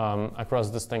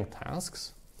distinct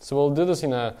tasks. So we'll do this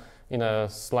in a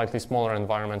slightly smaller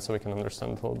environment so we can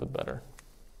understand it a little bit better.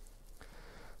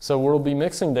 So we'll be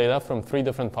mixing data from 3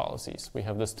 different policies. We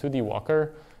have this 2D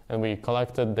walker, and we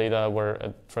collected data where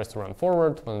it tries to run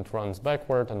forward, when it runs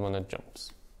backward, and when it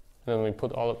jumps. And then we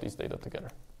put all of these data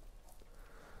together.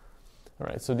 All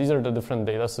right, so these are the different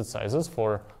data set sizes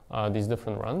for these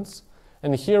different runs.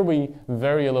 And here we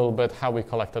vary a little bit how we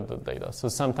collected the data. So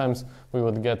sometimes we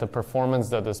would get a performance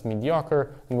that is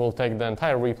mediocre, and we'll take the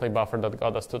entire replay buffer that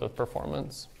got us to that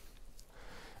performance.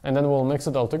 And then we'll mix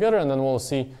it all together, and then we'll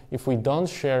see if we don't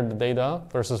share the data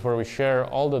versus where we share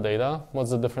all the data, what's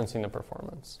the difference in the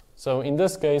performance. So in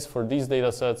this case, for these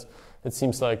data sets, it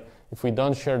seems like if we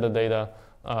don't share the data,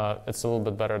 it's a little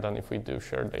bit better than if we do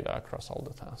share data across all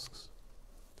the tasks.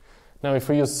 Now, if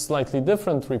we use slightly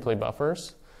different replay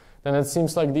buffers, then it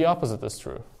seems like the opposite is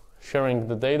true. Sharing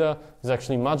the data is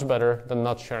actually much better than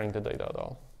not sharing the data at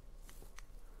all.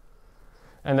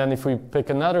 And then if we pick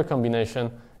another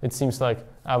combination, it seems like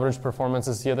average performance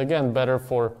is yet again better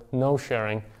for no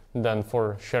sharing than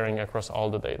for sharing across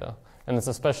all the data. And it's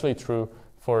especially true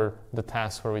for the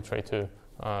tasks where we try to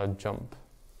jump,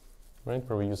 right?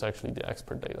 Where we use actually the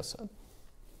expert data set.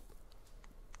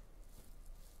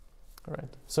 All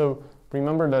right, so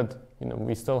remember that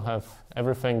we still have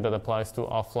everything that applies to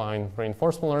offline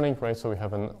reinforcement learning, right? So we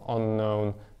have an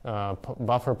unknown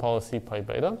buffer policy pi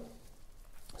beta.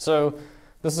 So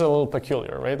this is a little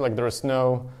peculiar, right? Like there is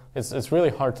it's really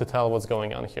hard to tell what's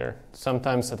going on here.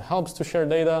 Sometimes it helps to share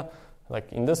data,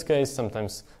 like in this case,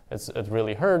 sometimes it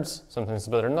really hurts, sometimes it's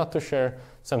better not to share,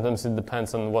 sometimes it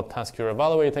depends on what task you're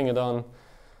evaluating it on.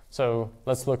 So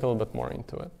let's look a little bit more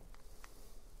into it.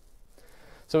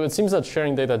 So it seems that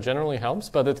sharing data generally helps,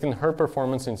 but it can hurt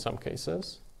performance in some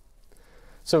cases.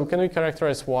 So can we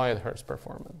characterize why it hurts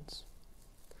performance?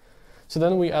 So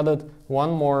then we added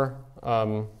one more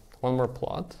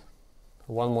plot,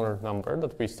 one more number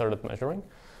that we started measuring.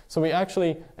 So we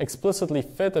actually explicitly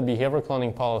fit a behavior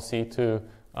cloning policy to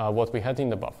what we had in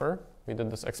the buffer. We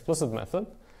did this explicit method.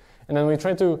 And then we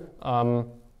tried to,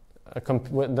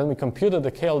 then we computed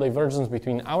the KL divergence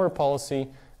between our policy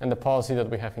and the policy that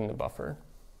we have in the buffer.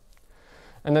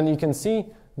 And then you can see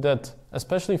that,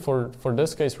 especially for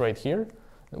this case right here,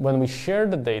 when we share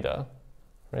the data,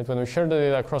 right, when we share the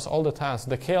data across all the tasks,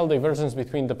 the KL divergence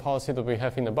between the policy that we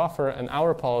have in the buffer and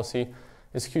our policy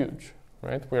is huge,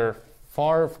 right? We're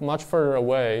much further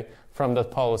away from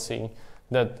that policy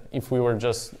that if we were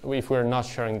not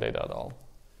sharing data at all,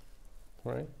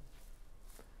 right?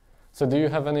 So do you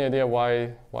have any idea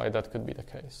why that could be the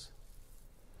case?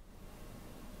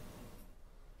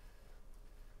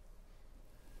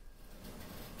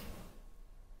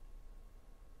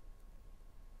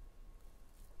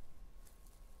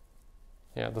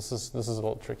 Yeah, this is a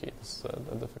little tricky. This is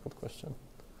a difficult question.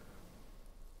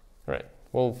 All right,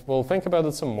 we'll think about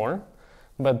it some more,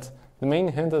 but the main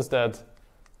hint is that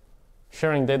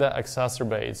sharing data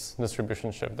exacerbates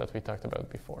distribution shift that we talked about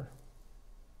before.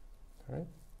 All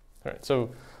right.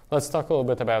 So let's talk a little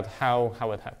bit about how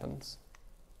it happens.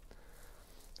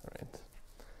 All right,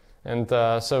 and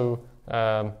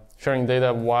sharing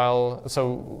data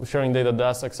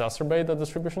does exacerbate the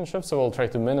distribution shift, so we'll try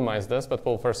to minimize this, but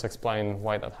we'll first explain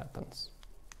why that happens.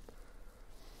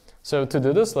 So to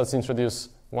do this, let's introduce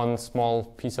one small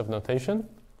piece of notation.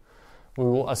 We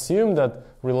will assume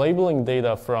that relabeling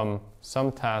data from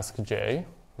some task j,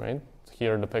 right,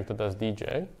 here depicted as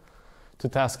dj, to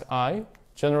task I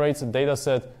generates a data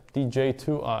set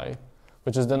dj2i,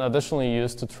 which is then additionally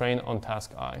used to train on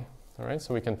task I. All right,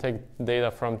 so we can take data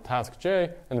from task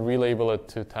j and relabel it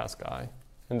to task I.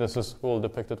 And this is we'll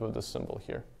depict it with this symbol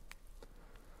here.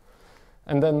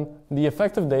 And then the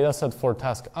effective data set for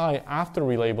task I after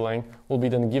relabeling will be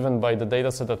then given by the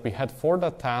data set that we had for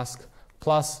that task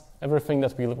plus everything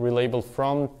that we relabeled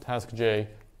from task j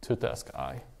to task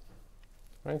I.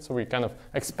 Right, so we kind of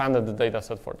expanded the data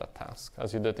set for that task,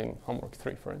 as you did in homework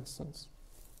 3, for instance.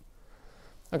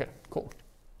 Okay, cool.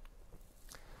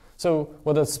 So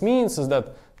what this means is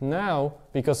that now,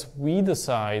 because we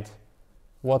decide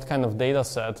what kind of data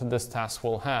set this task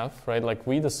will have, right? Like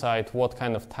we decide what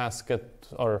kind of task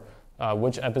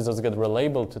which episodes get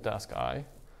relabeled to task I,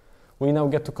 we now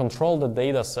get to control the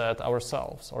data set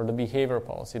ourselves, or the behavior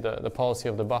policy, the policy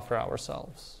of the buffer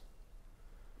ourselves.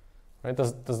 Right?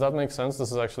 Does that make sense?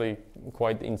 This is actually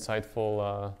quite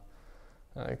insightful,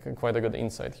 quite a good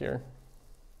insight here.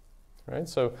 Right?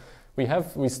 So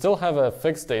we still have a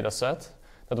fixed data set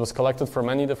that was collected for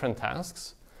many different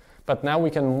tasks, but now we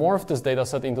can morph this data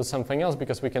set into something else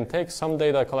because we can take some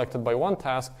data collected by one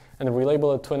task and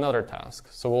relabel it to another task.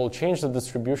 So we'll change the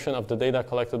distribution of the data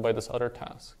collected by this other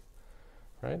task.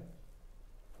 Right?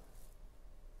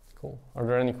 Cool. Are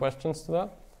there any questions to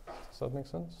that? Does that make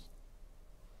sense?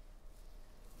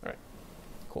 All right,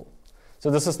 cool. So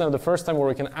this is now the first time where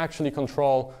we can actually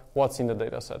control what's in the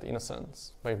data set, in a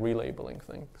sense, by relabeling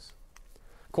things.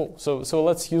 Cool. So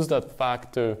let's use that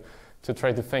fact to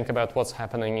try to think about what's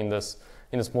happening in this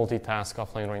multitask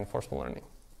offline reinforcement learning.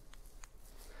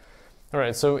 All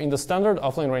right, so in the standard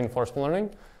offline reinforcement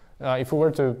learning, if we were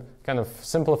to kind of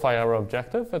simplify our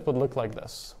objective, it would look like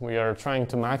this. We are trying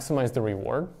to maximize the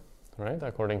reward, right,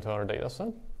 according to our data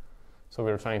set. So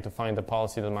we're trying to find a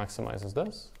policy that maximizes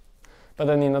this. But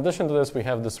then in addition to this, we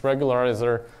have this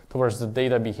regularizer towards the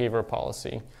data behavior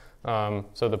policy.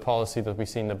 So the policy that we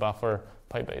see in the buffer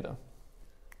pi beta.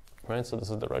 Right? So this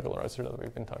is the regularizer that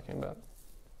we've been talking about.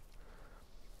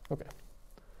 Okay.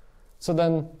 So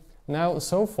then now,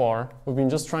 so far, we've been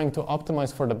just trying to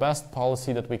optimize for the best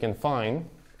policy that we can find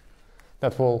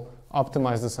that will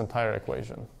optimize this entire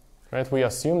equation. Right? We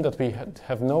assume that we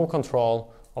have no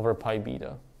control over pi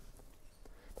beta.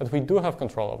 But we do have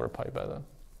control over pi beta.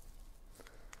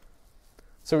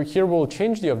 So here we'll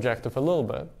change the objective a little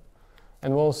bit,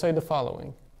 and we'll say the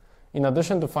following. In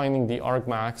addition to finding the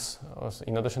argmax,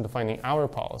 in addition to finding our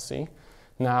policy,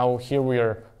 now here we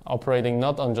are operating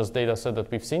not on just data set that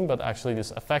we've seen, but actually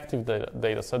this effective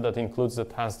data set that includes the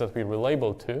task that we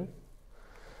relabel to.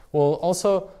 We'll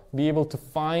also be able to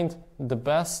find the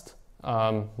best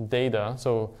data,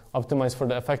 so optimize for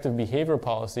the effective behavior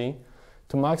policy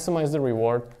to maximize the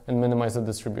reward and minimize the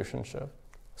distribution shift.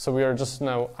 So we are just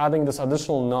now adding this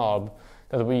additional knob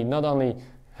that we not only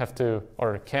have to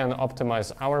or can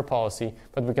optimize our policy,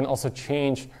 but we can also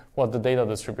change what the data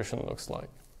distribution looks like,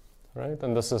 right?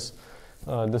 And this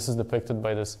is depicted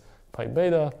by this pi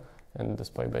beta and this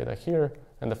pi beta here,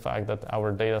 and the fact that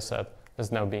our data set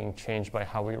is now being changed by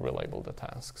how we relabel the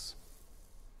tasks.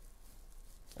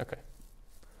 Okay.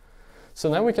 So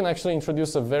now we can actually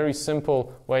introduce a very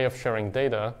simple way of sharing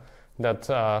data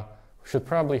that should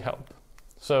probably help.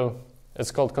 So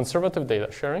it's called conservative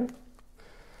data sharing.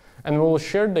 And we will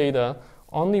share data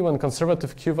only when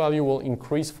conservative Q value will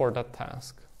increase for that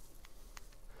task.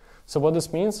 So what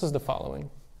this means is the following.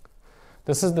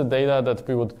 This is the data that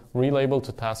we would relabel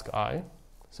to task I.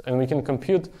 And we can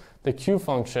compute the Q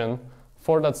function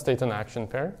for that state and action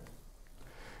pair.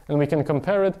 And we can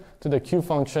compare it to the Q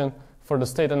function for the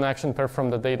state and action pair from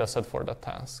the data set for that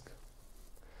task.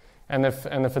 And if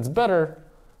it's better,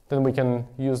 then we can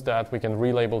use that, we can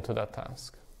relabel to that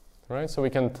task. Right? So we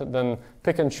can then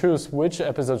pick and choose which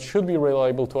episodes should be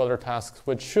relabeled to other tasks,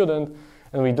 which shouldn't,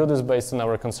 and we do this based on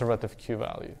our conservative Q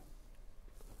value.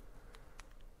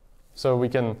 So we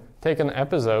can take an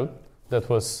episode that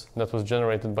was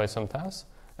generated by some task,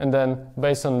 and then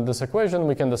based on this equation,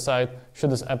 we can decide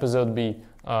should this episode be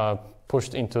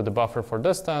pushed into the buffer for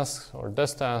this task, or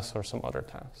some other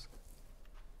task.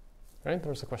 Right?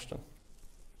 There's a question.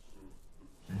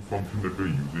 Function that we're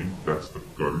using, that's the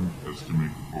current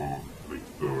estimate for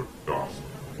like the task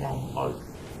I,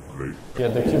 right? Yeah,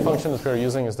 the Q function that we're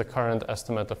using is the current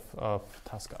estimate of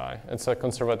task I. It's a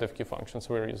conservative Q function,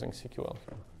 so we're using CQL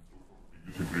here.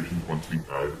 In this iteration, once we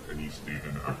add any state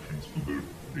and actions to the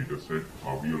data set,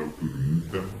 are we allowed to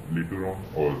remove them later on,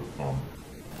 or?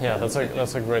 Yeah, that's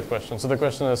a great question. So the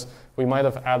question is, we might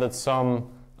have added some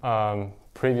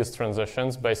previous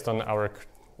transitions based on our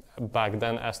back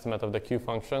then estimate of the Q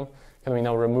function. Can we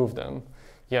now remove them?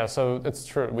 Yeah, so it's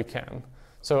true, we can.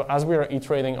 So as we are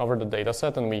iterating over the data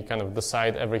set and we kind of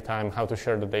decide every time how to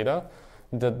share the data,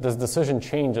 this decision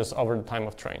changes over the time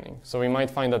of training. So we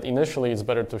might find that initially it's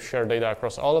better to share data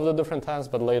across all of the different tasks,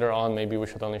 but later on maybe we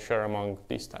should only share among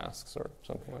these tasks or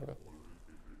something like that.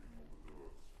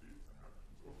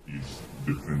 These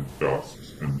different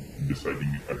tasks and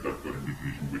deciding at that current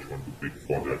iteration which one to pick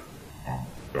for that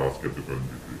task at the current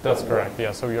iteration. That's correct,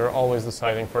 yeah. So you're always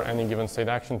deciding for any given state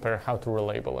action pair how to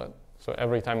relabel it. So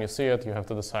every time you see it, you have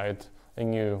to decide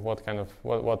anew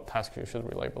what task you should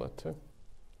relabel it to.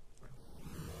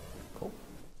 Cool.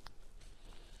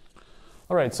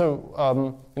 All right,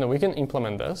 so we can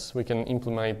implement this. We can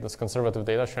implement this conservative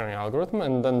data sharing algorithm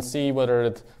and then see whether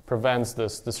it prevents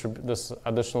this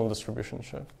additional distribution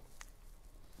shift.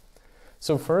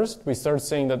 So first, we start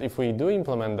saying that if we do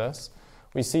implement this,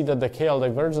 we see that the KL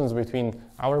divergence between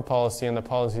our policy and the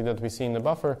policy that we see in the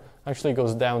buffer actually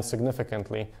goes down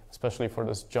significantly, especially for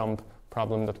this jump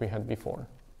problem that we had before.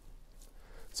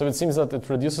 So it seems that it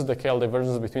reduces the KL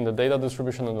divergence between the data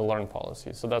distribution and the learn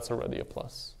policy, so that's already a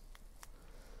plus.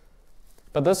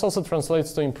 But this also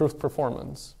translates to improved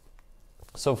performance.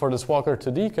 So for this Walker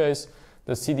 2D case,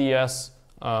 the CDS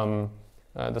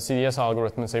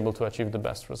algorithm is able to achieve the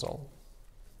best result.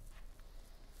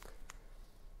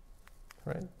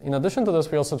 Right. In addition to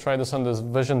this, we also tried this on this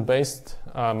vision-based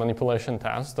manipulation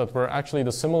tasks that were actually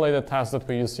the simulated tasks that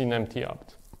we used in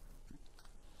MTOpt.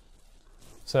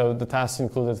 So the tasks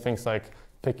included things like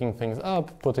picking things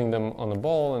up, putting them on a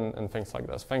ball, and things like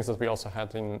this, things that we also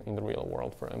had in the real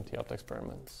world for MTOpt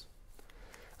experiments.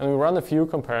 And we run a few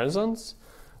comparisons.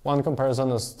 One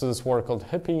comparison is to this work called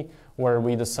Hippie, where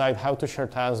we decide how to share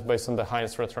tasks based on the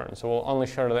highest return. So we'll only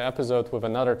share the episode with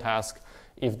another task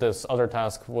if this other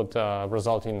task would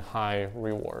result in high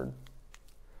reward.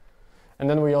 And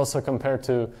then we also compare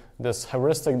to this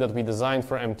heuristic that we designed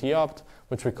for MT-opt,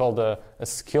 which we called a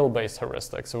skill-based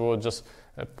heuristic. So we would just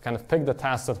kind of pick the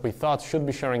task that we thought should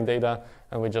be sharing data,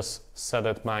 and we just set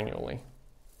it manually.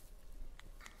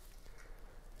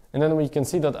 And then we can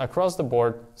see that across the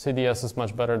board, CDS is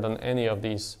much better than any of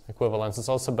these equivalents. It's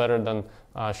also better than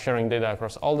sharing data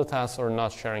across all the tasks or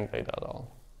not sharing data at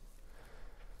all.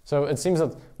 So it seems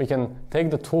that we can take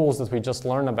the tools that we just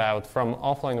learned about from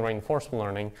offline reinforcement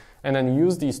learning and then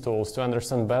use these tools to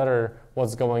understand better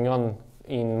what's going on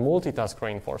in multitask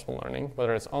reinforcement learning,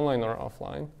 whether it's online or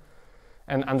offline,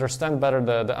 and understand better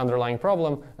the underlying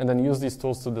problem, and then use these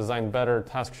tools to design better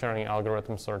task sharing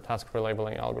algorithms or task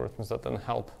relabeling algorithms that then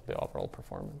help the overall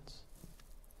performance.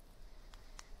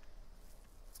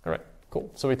 All right,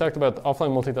 cool. So we talked about offline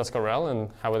multitask RL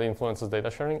and how it influences data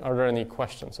sharing. Are there any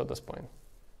questions at this point?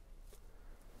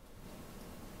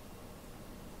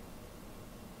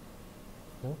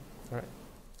 No? All right,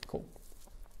 cool.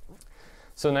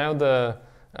 So now the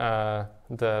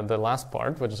last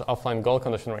part, which is offline goal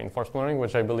condition reinforcement learning,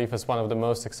 which I believe is one of the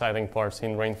most exciting parts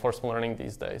in reinforcement learning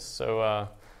these days. So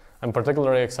I'm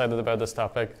particularly excited about this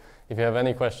topic. If you have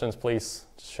any questions, please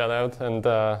just shout out, and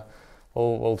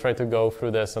we'll try to go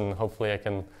through this, and hopefully I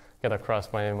can get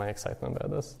across my excitement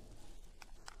about this.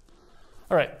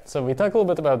 All right, so we talked a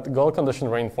little bit about goal condition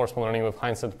reinforcement learning with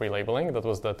hindsight relabeling. That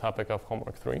was the topic of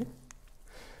homework 3.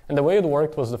 And the way it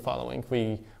worked was the following.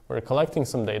 We were collecting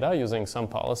some data using some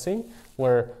policy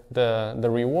where the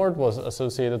reward was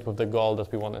associated with the goal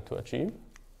that we wanted to achieve.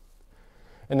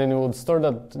 And then we would store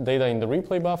that data in the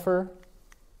replay buffer,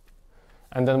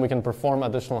 and then we can perform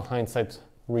additional hindsight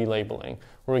relabeling,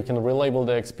 where we can relabel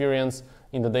the experience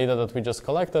in the data that we just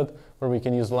collected, where we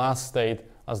can use last state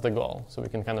as the goal. So we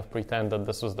can kind of pretend that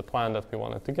this was the plan that we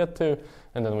wanted to get to,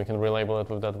 and then we can relabel it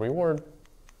with that reward,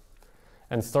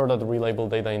 and store that relabeled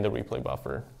data in the replay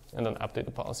buffer, and then update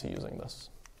the policy using this.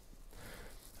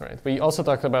 All right. We also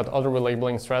talked about other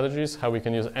relabeling strategies, how we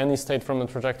can use any state from the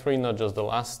trajectory, not just the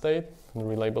last state, and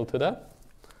relabel to that.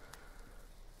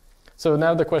 So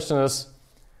now the question is,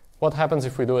 what happens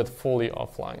if we do it fully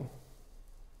offline?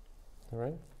 All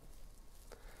right.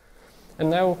 And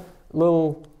now,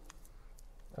 little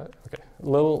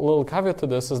caveat to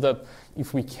this is that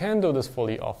if we can do this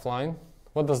fully offline,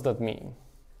 what does that mean?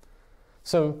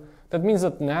 So that means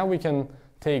that now we can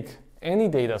take any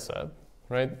data set,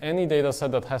 right? Any data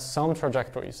set that has some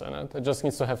trajectories in it. It just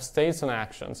needs to have states and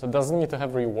actions. It doesn't need to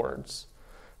have rewards,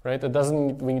 right?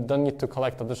 We don't need to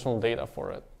collect additional data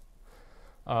for it.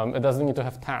 It doesn't need to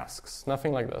have tasks,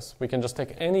 nothing like this. We can just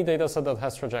take any data set that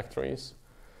has trajectories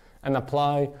and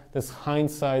apply this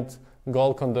hindsight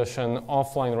goal condition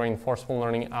offline reinforcement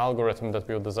learning algorithm that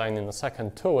we'll design in a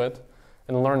second to it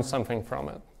and learn something from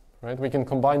it. Right? We can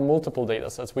combine multiple data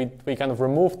sets. We kind of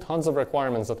remove tons of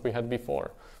requirements that we had before,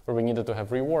 where we needed to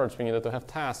have rewards, we needed to have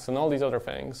tasks, and all these other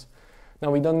things. Now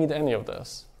we don't need any of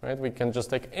this. Right? We can just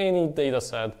take any data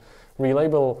set,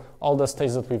 relabel all the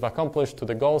states that we've accomplished to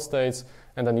the goal states,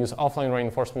 and then use offline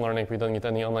reinforcement learning. We don't need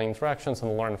any online interactions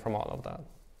and learn from all of that.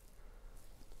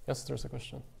 Yes, there's a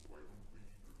question.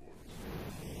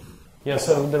 Yeah,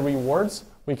 so the rewards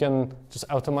we can just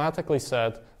automatically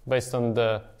set based on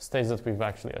the states that we've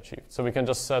actually achieved. So we can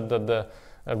just set that the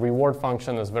reward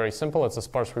function is very simple. It's a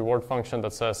sparse reward function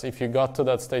that says if you got to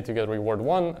that state, you get reward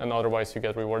 1, and otherwise you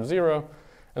get reward 0.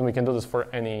 And we can do this for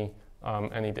any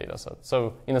data set.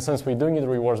 So in a sense, we do need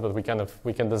rewards, but we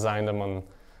can design them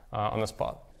on the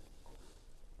spot.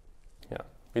 Yeah,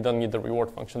 we don't need the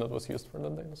reward function that was used for the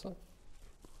data set.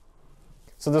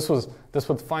 So this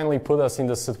would finally put us in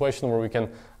this situation where we can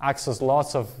access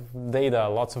lots of data,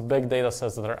 lots of big data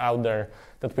sets that are out there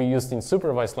that we used in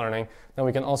supervised learning. Now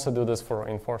we can also do this for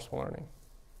reinforcement learning.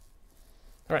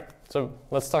 All right, so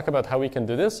let's talk about how we can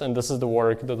do this. And this is the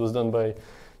work that was done by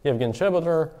Yevgen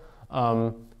Chebotar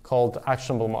called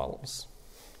Actionable Models.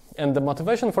 And the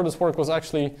motivation for this work was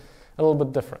actually a little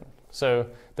bit different. So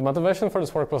the motivation for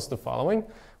this work was the following.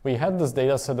 We had this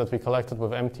data set that we collected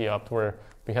with MT-opt where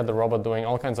we had the robot doing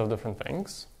all kinds of different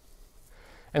things.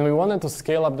 And we wanted to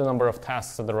scale up the number of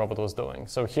tasks that the robot was doing.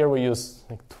 So here we used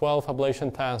like 12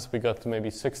 ablation tasks. We got to maybe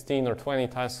 16 or 20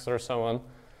 tasks or so on.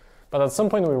 But at some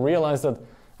point we realized that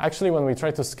actually when we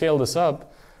try to scale this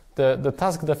up, the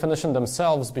task definition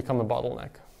themselves become a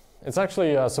bottleneck. It's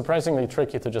actually surprisingly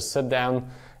tricky to just sit down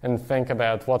and think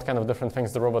about what kind of different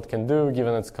things the robot can do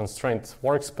given its constrained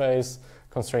workspace,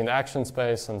 constrained action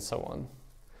space, and so on.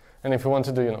 And if you want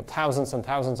to do thousands and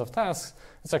thousands of tasks,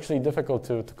 it's actually difficult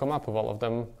to come up with all of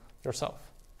them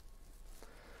yourself.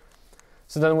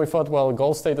 So then we thought, well,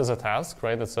 goal state is a task,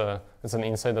 right? It's an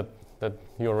insight that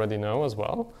you already know as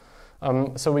well.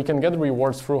 So we can get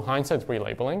rewards through hindsight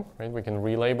relabeling, right? We can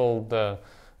relabel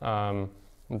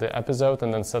the episode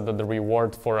and then set that the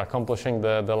reward for accomplishing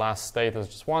the last state is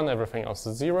just 1, everything else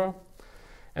is 0.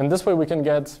 And this way we can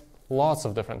get lots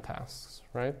of different tasks,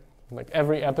 right? Like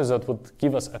every episode would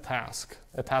give us a task.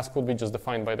 A task would be just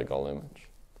defined by the goal image.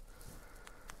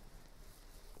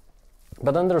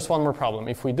 But then there's one more problem.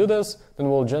 If we do this, then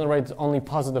we'll generate only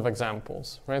positive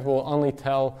examples, right? We'll only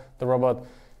tell the robot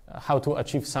how to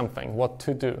achieve something, what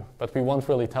to do, but we won't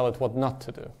really tell it what not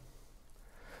to do.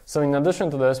 So in addition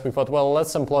to this, we thought, well,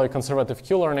 let's employ conservative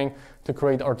Q-learning to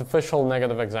create artificial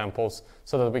negative examples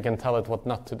so that we can tell it what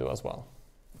not to do as well.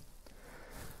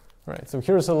 All right, so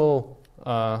here's a little,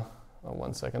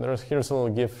 one second, here's a little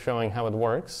GIF showing how it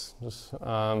works,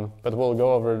 but we'll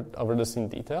go over this in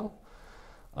detail.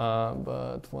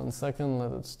 But one second,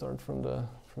 let it start from the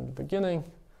beginning.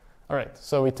 All right,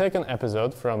 so we take an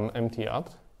episode from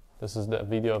MTOpt. This is the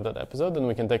video of that episode, and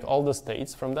we can take all the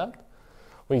states from that.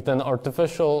 We can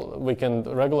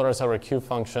regularize our Q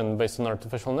function based on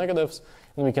artificial negatives,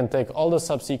 and we can take all the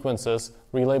subsequences,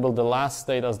 relabel the last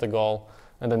state as the goal,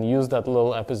 and then use that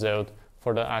little episode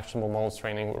for the actionable models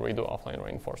training where we do offline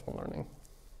reinforcement learning.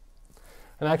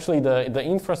 And actually, the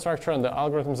infrastructure and the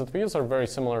algorithms that we use are very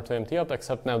similar to MTOpt,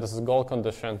 except now this is goal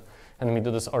condition, and we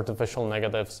do this artificial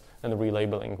negatives and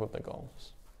relabeling with the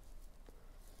goals.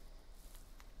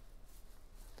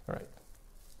 All right.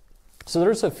 So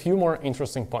there's a few more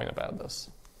interesting points about this.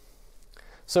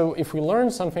 So if we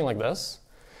learn something like this,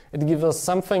 it gives us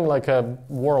something like a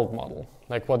world model,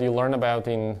 like what you learn about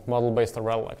in model-based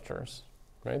RL lectures,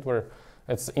 right? Where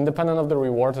it's independent of the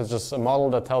reward, it's just a model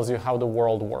that tells you how the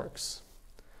world works.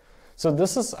 So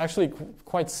this is actually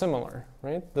quite similar,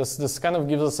 right? This kind of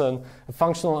gives us a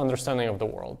functional understanding of the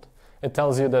world. It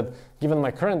tells you that given my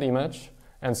current image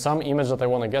and some image that I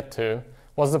want to get to,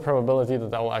 what's the probability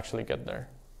that I will actually get there,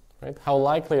 right? How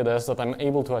likely it is that I'm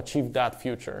able to achieve that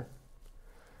future.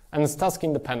 And it's task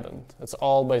independent. It's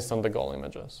all based on the goal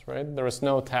images, right? There is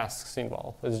no tasks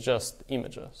involved. It's just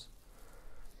images.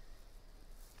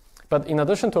 But in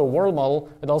addition to a world model,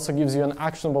 it also gives you an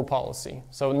actionable policy.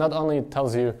 So not only it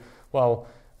tells you, well,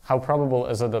 how probable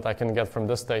is it that I can get from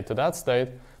this state to that state,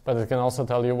 but it can also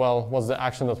tell you, well, what's the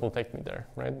action that will take me there,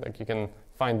 right? Like you can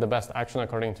find the best action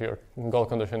according to your goal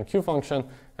condition Q function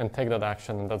and take that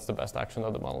action, and that's the best action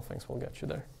that the model thinks will get you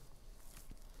there.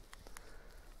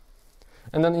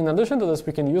 And then in addition to this,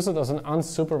 we can use it as an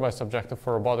unsupervised objective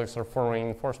for robotics or for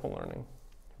reinforcement learning,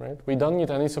 right? We don't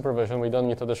need any supervision, we don't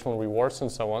need additional rewards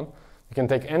and so on. We can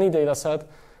take any data set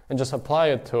and just apply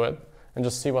it to it and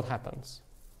just see what happens.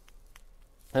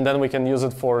 And then we can use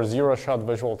it for zero-shot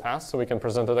visual tasks, so we can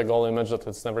present it a goal image that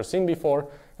it's never seen before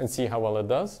and see how well it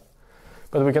does.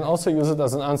 But we can also use it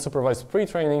as an unsupervised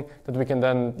pre-training that we can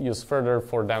then use further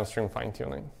for downstream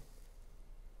fine-tuning.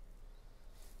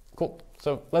 Cool.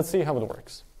 So let's see how it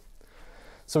works.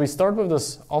 So we start with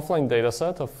this offline data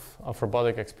set of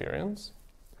robotic experience.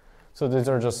 So these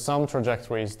are just some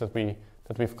trajectories that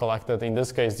we've collected. In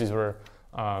this case, these were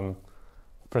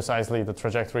precisely the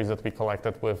trajectories that we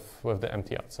collected with the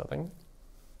MTOpt setting.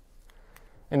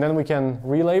 And then we can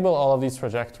relabel all of these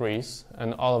trajectories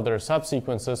and all of their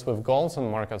subsequences with goals and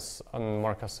mark as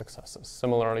successes,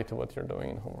 similarly to what you're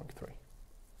doing in homework 3.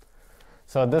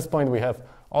 So at this point, we have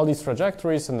all these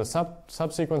trajectories and the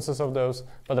subsequences of those,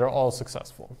 but they're all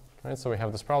successful, right? So we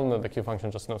have this problem that the Q function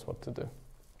just knows what to do.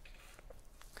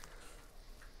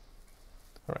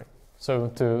 All right. So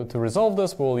to resolve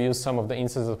this, we'll use some of the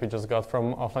insights that we just got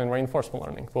from offline reinforcement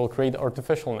learning. We'll create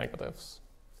artificial negatives,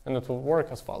 and it will work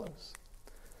as follows.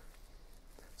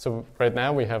 So right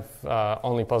now we have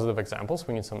only positive examples.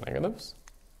 We need some negatives.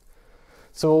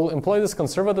 So we'll employ this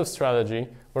conservative strategy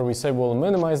where we say we'll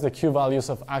minimize the Q values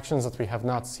of actions that we have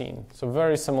not seen. So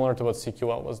very similar to what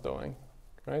CQL was doing,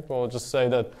 right? We'll just say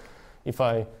that if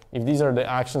these are the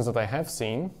actions that I have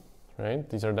seen, right?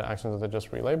 These are the actions that I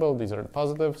just relabeled. These are the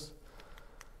positives.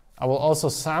 I will also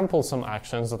sample some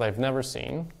actions that I've never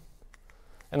seen,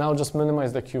 and I'll just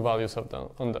minimize the Q values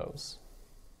on those.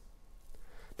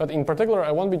 But in particular,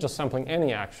 I won't be just sampling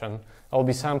any action. I will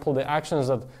be sampling the actions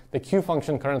that the Q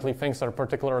function currently thinks are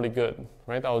particularly good,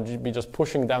 right? I'll be just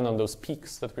pushing down on those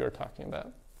peaks that we were talking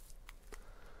about.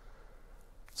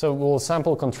 So we'll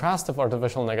sample contrastive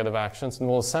artificial negative actions, and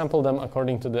we'll sample them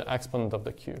according to the exponent of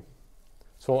the Q.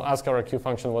 So we'll ask our Q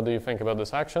function, what do you think about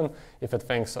this action? If it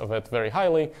thinks of it very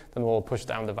highly, then we'll push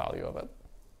down the value of it,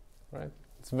 right?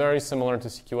 It's very similar to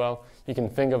CQL. You can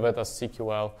think of it as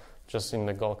CQL just in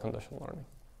the goal condition learning.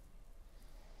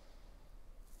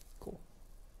 Cool.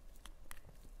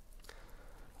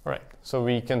 All right, so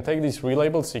we can take these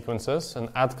relabeled sequences and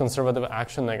add conservative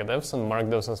action negatives and mark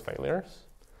those as failures.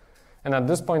 And at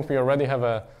this point, we already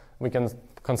have we can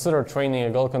consider training a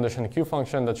goal condition Q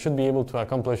function that should be able to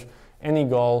accomplish any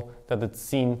goal that it's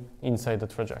seen inside the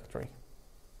trajectory.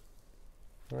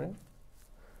 All right?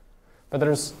 But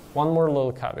there's one more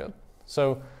little caveat.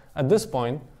 So at this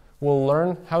point, we'll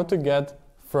learn how to get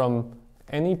from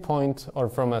any point or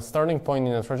from a starting point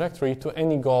in a trajectory to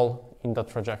any goal in that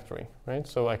trajectory, right?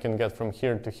 So I can get from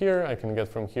here to here, I can get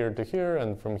from here to here,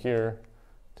 and from here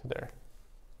to there.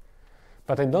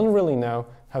 But I don't really know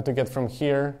how to get from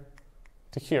here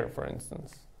to here, for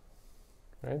instance,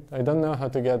 right? I don't know how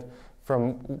to get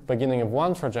from beginning of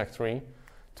one trajectory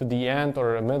to the end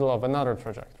or the middle of another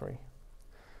trajectory.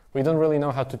 We don't really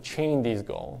know how to chain these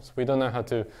goals. We don't know how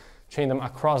to chain them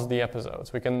across the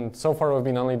episodes. So far we've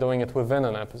been only doing it within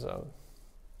an episode.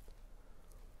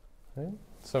 Right?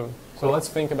 So let's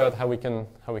think about how we can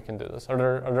do this. Are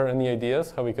there any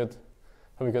ideas how we could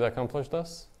accomplish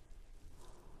this?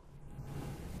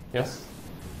 Yes?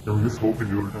 Can we just hope it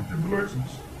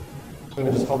generalizes? Can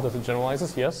we just hope that it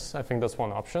generalizes? Yes, I think that's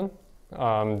one option.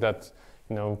 That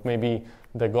maybe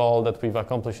the goal that we've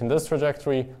accomplished in this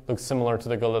trajectory looks similar to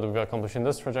the goal that we've accomplished in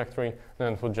this trajectory,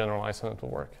 then it would generalize and it will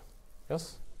work.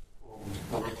 Yes? Well,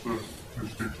 if the two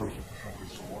states are sufficiently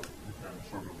similar, we can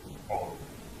sort of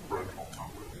branch off that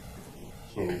way.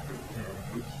 So if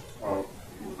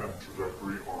within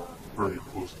trajectory are very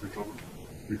close to each other,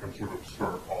 we can sort of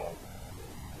start on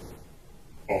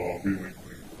relinking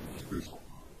space.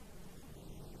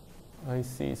 I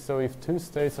see. So if two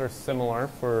states are similar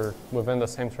for within the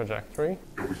same trajectory,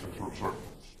 yeah, we can sort of start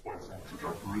splicing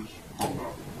trajectories from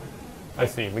that. I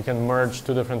see. We can merge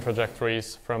two different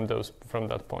trajectories from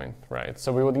that point, right?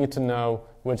 So we would need to know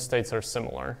which states are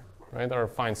similar, right, or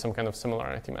find some kind of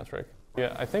similarity metric.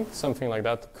 Yeah, I think something like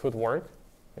that could work.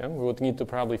 Yeah, we would need to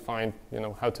probably find,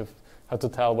 how to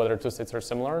tell whether two states are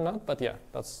similar or not. But yeah,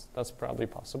 that's probably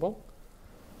possible.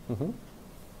 Mm-hmm.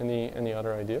 Any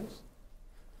other ideas?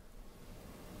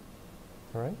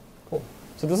 All right, cool.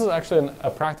 So this is actually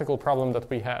a practical problem that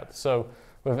we had. So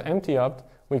with MTOpt,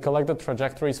 we collected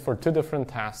trajectories for two different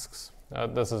tasks.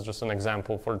 This is just an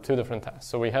example for two different tasks.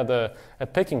 So we had a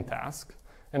picking task,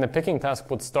 and the picking task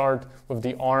would start with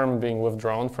the arm being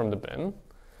withdrawn from the bin,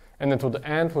 and it would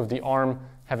end with the arm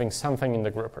having something in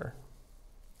the gripper,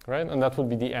 right? And that would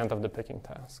be the end of the picking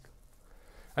task.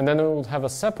 And then we would have a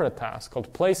separate task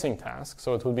called placing task.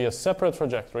 So it would be a separate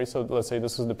trajectory. So let's say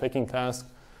this is the picking task.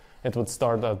 It would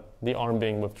start at the arm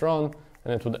being withdrawn,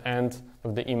 and it would end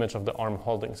with the image of the arm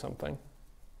holding something.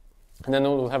 And then we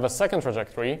will have a second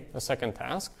trajectory, a second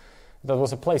task, that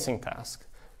was a placing task,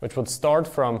 which would start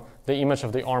from the image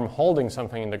of the arm holding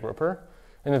something in the gripper,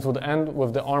 and it would end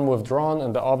with the arm withdrawn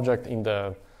and the object in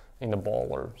the ball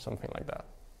or something like that.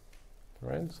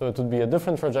 Right? So it would be a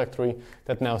different trajectory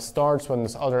that now starts when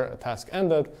this other task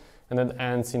ended, and it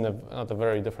ends at a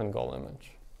very different goal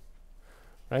image.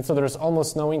 Right? So there's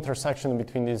almost no intersection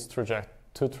between these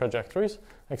two trajectories,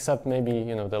 except maybe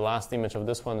the last image of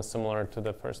this one is similar to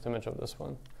the first image of this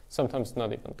one. Sometimes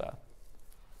not even that.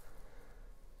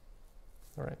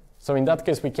 All right. So in that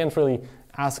case, we can't really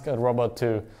ask a robot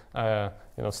to,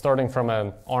 starting from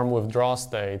an arm withdraw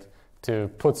state, to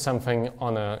put something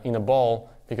in a ball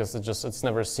because it's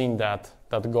never seen that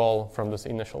goal from this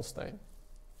initial state.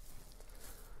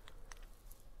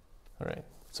 All right.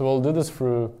 So we'll do this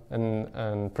through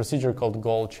a procedure called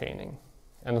goal chaining.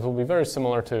 And it will be very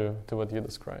similar to what you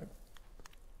described.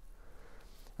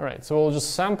 All right, so we'll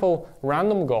just sample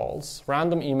random goals,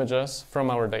 random images from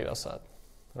our data set.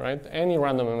 All right, any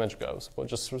random image goes. We'll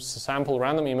just sample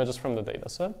random images from the data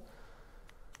set.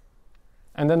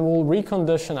 And then we'll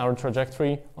recondition our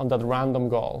trajectory on that random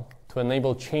goal to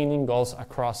enable chaining goals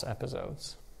across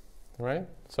episodes. All right?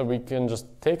 So we can just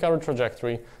take our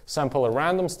trajectory, sample a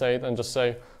random state, and just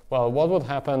say, well, what would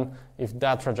happen if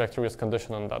that trajectory is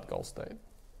conditioned on that goal state?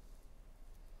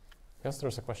 Yes,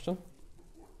 there's a question?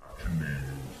 Action do you use?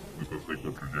 Because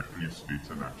the trajectory states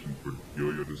an action, but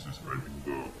here you're just describing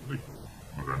the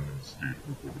random state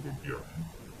before the action.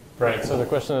 Right, so the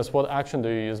question is, what action do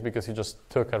you use? Because you just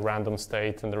took a random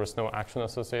state and there was no action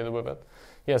associated with it.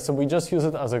 Yeah, so we just use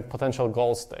it as a potential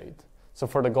goal state. So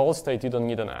for the goal state, you don't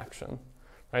need an action.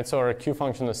 Right, so our Q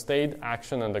function is state,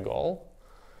 action, and the goal.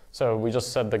 So we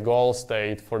just set the goal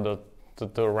state for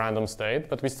the random state,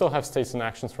 but we still have states and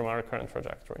actions from our current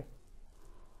trajectory.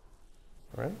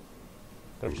 Right?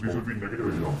 These would be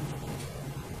negative, you know?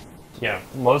 Yeah,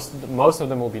 most of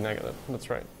them will be negative. That's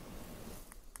right.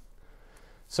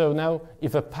 So now,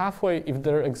 if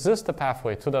there exists a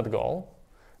pathway to that goal,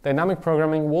 dynamic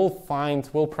programming will find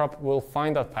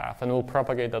that path and will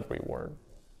propagate that reward,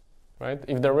 right?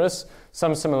 If there is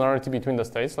some similarity between the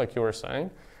states, like you were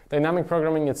saying, dynamic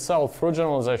programming itself, through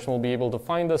generalization, will be able to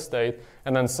find the state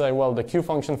and then say, well, the Q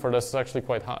function for this is actually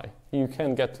quite high. You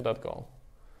can get to that goal,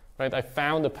 right? I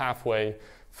found a pathway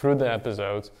through the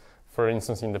episodes. For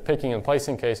instance, in the picking and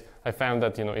placing case, I found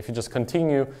that if you just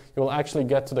continue, you will actually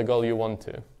get to the goal you want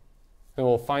to. It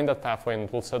will find that pathway and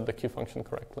it will set the Q function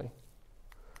correctly.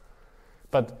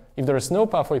 But if there is no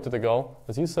pathway to the goal,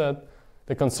 as you said,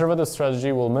 the conservative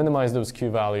strategy will minimize those Q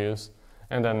values.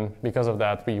 And then because of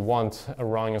that, we won't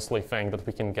erroneously think that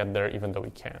we can get there even though we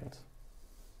can't.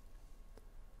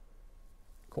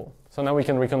 Cool. So now we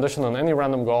can recondition on any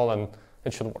random goal and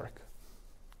it should work.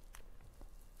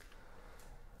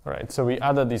 All right, so we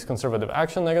added these conservative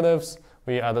action negatives.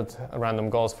 We added random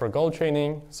goals for goal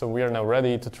training. So we are now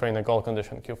ready to train a goal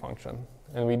condition Q function.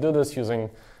 And we do this using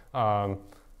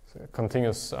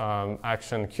continuous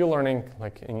action Q learning,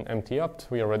 like in MT-opt.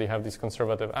 We already have these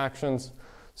conservative actions.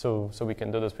 So we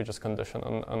can do this, we just condition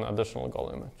an additional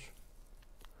goal image.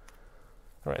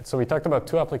 All right, so we talked about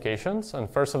two applications, and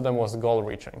first of them was goal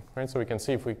reaching, right? So we can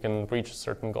see if we can reach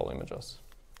certain goal images.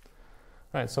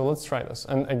 All right, so let's try this.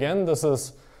 And again, this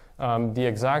is the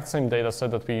exact same data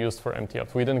set that we used for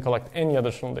MT-opt. We didn't collect any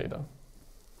additional data.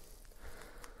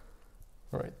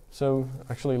 All right, so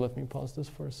actually let me pause this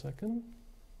for a second.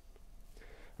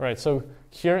 All right, so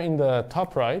here in the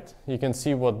top right, you can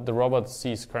see what the robot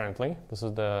sees currently. This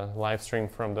is the live stream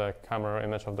from the camera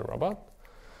image of the robot.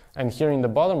 And here in the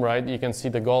bottom right, you can see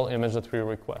the goal image that we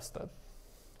requested.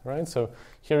 Right? So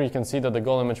here you can see that the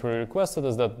goal image we requested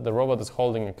is that the robot is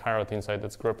holding a carrot inside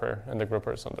its gripper, and the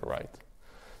gripper is on the right.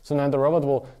 So now the robot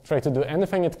will try to do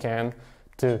anything it can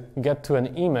to get to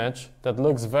an image that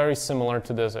looks very similar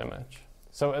to this image.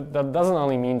 So that doesn't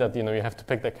only mean that you have to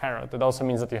pick the carrot. It also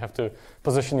means that you have to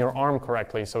position your arm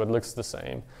correctly so it looks the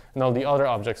same, and all the other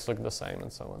objects look the same,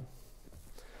 and so on.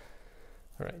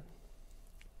 All right.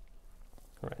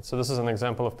 All right. So this is an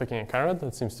example of picking a carrot.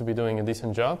 It seems to be doing a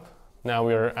decent job. Now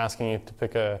we are asking it to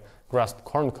pick a grasped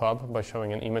corn cob by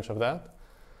showing an image of that.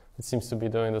 It seems to be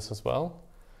doing this as well.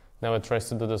 Now it tries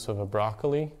to do this with a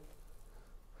broccoli.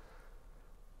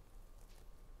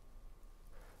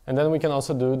 And then we can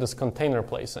also do this container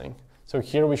placing. So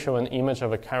here we show an image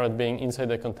of a carrot being inside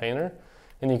the container.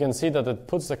 And you can see that it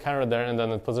puts the carrot there and then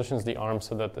it positions the arm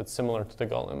so that it's similar to the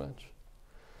goal image.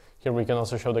 Here we can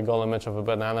also show the goal image of a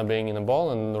banana being in a ball,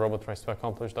 and the robot tries to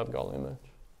accomplish that goal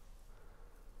image.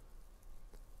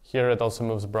 Here it also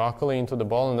moves broccoli into the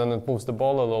ball, and then it moves the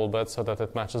ball a little bit so that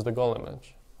it matches the goal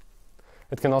image.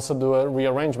 It can also do a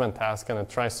rearrangement task, and it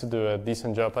tries to do a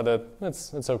decent job at it.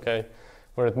 It's okay,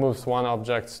 where it moves one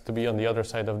object to be on the other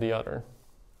side of the other.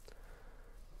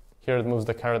 Here it moves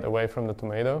the carrot away from the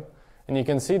tomato. And you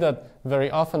can see that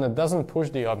very often it doesn't push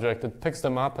the object, it picks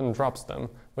them up and drops them,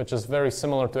 which is very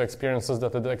similar to experiences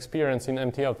that it experienced in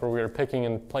MT-opt, where we are picking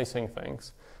and placing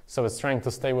things. So it's trying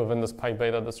to stay within this pi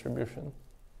beta distribution.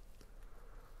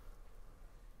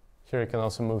 Here you can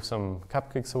also move some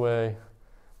cupcakes away,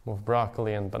 move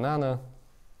broccoli and banana.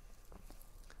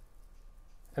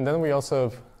 And then we've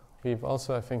also,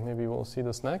 I think maybe we'll see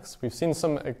this next. We've seen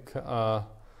some,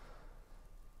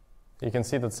 you can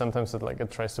see that sometimes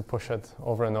it tries to push it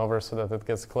over and over so that it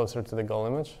gets closer to the goal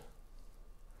image.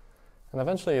 And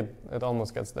eventually it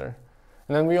almost gets there.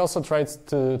 And then we also tried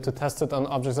to test it on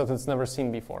objects that it's never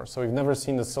seen before. So we've never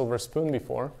seen the silver spoon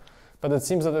before, but it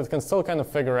seems that it can still kind of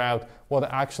figure out what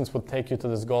actions would take you to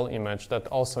this goal image that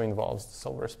also involves the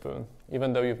silver spoon,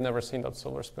 even though you've never seen that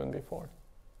silver spoon before.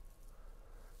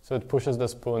 So it pushes the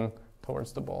spoon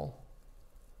towards the ball.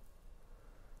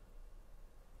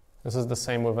 This is the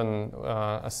same with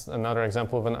another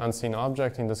example of an unseen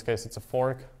object. In this case, it's a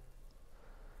fork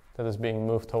that is being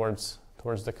moved towards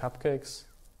the cupcakes.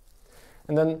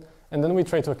 And then we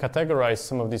try to categorize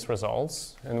some of these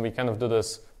results, and we kind of do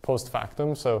this post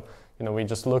factum. So we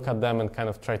just look at them and kind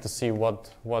of try to see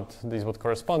what these would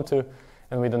correspond to,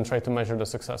 and we then try to measure the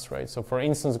success rate. So for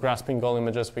instance, grasping goal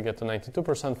images, we get to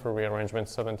 92%, for rearrangement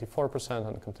 74%,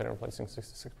 and container placing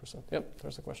 66%. Yep,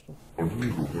 there's a question. How do the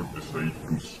robot decide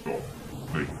to stop,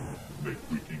 like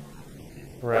tweaking?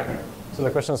 Right. So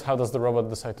the question is, how does the robot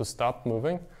decide to stop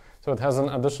moving? So it has an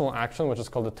additional action, which is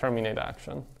called the terminate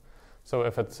action. So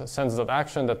if it sends that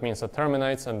action, that means it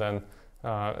terminates, and then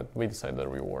we decide the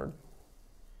reward.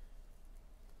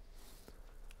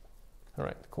 All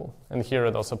right, cool. And here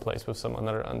it also plays with some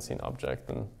another unseen object,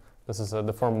 and this is a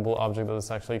deformable object that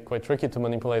is actually quite tricky to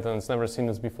manipulate, and it's never seen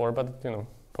this before, but it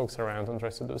pokes around and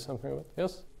tries to do something with it.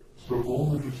 Yes? So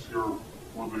all images here,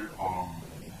 were they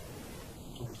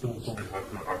So we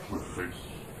have to actually place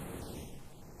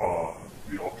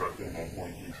the object in one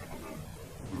location and then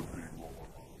do the goal.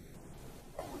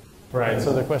 Right,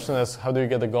 so the question is, how do you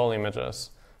get the goal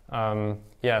images?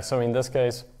 Yeah, so in this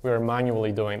case, we are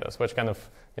manually doing this, which kind of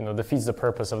defeats the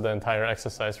purpose of the entire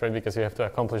exercise, right? Because you have to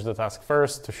accomplish the task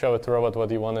first to show it to robot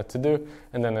what you want it to do,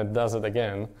 and then it does it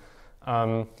again.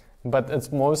 But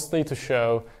it's mostly to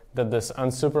show that this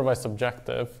unsupervised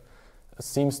objective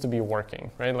seems to be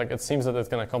working, right? Like it seems that it's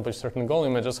going to accomplish certain goal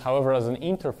images. However, as an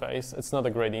interface, it's not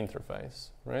a great interface,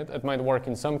 right? It might work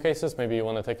in some cases. Maybe you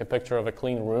want to take a picture of a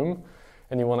clean room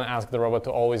and you want to ask the robot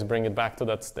to always bring it back to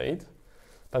that state.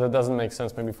 But it doesn't make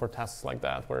sense maybe for tasks like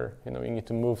that where you need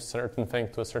to move certain thing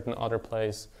to a certain other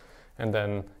place and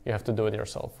then you have to do it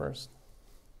yourself first.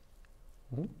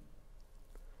 Mm-hmm.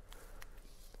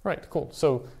 Right, cool.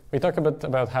 So we talked a bit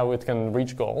about how it can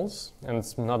reach goals and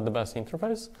it's not the best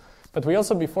interface. But we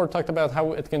also before talked about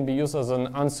how it can be used as an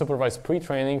unsupervised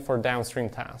pre-training for downstream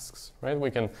tasks, right? We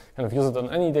can kind of use it on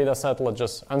any data set, let's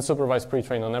just unsupervised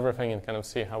pre-train on everything and kind of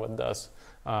see how it does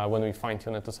when we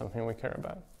fine-tune it to something we care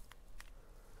about.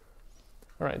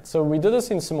 All right, so we did this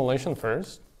in simulation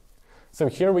first. So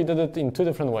here we did it in two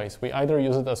different ways. We either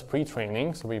use it as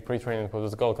pre-training, so we pre-train it with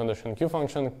this goal condition Q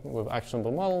function with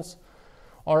actionable models,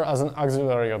 or as an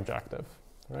auxiliary objective.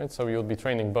 Right? So we would be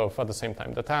training both at the same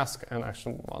time, the task and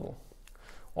actionable model.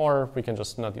 Or we can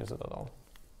just not use it at all.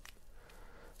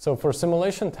 So for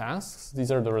simulation tasks,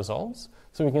 these are the results.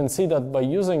 So we can see that by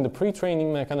using the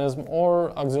pre-training mechanism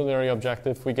or auxiliary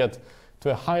objective, we get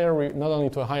to a higher, not only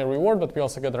to a higher reward, but we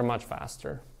also get there much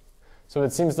faster. So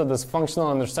it seems that this functional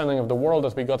understanding of the world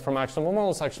that we got from actionable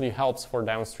models actually helps for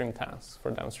downstream tasks,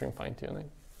 for downstream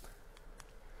fine-tuning.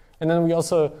 And then we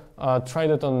also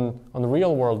tried it on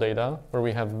real-world data, where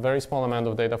we have a very small amount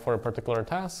of data for a particular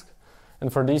task.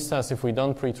 And for these tests, if we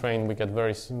don't pre-train, we get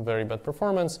very, very bad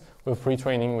performance. With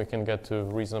pre-training, we can get to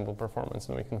reasonable performance,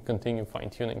 and we can continue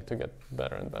fine-tuning to get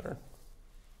better and better.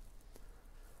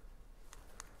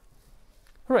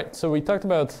 All right, so we talked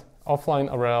about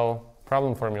offline RL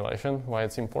problem formulation, why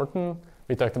it's important.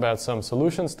 We talked about some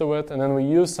solutions to it, and then we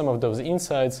used some of those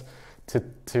insights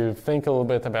to think a little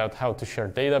bit about how to share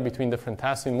data between different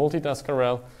tasks in multitask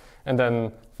RL, and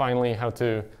then finally how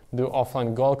to do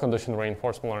offline goal condition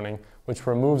reinforcement learning, which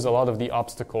removes a lot of the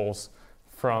obstacles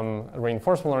from a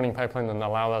reinforcement learning pipeline and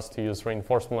allow us to use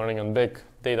reinforcement learning on big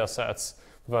data sets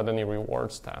without any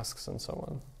rewards tasks and so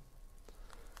on.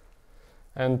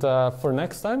 And for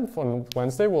next time, on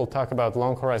Wednesday, we'll talk about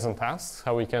long horizon tasks,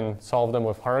 how we can solve them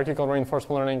with hierarchical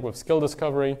reinforcement learning, with skill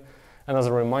discovery. And as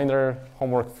a reminder,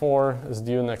 homework 4 is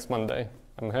due next Monday.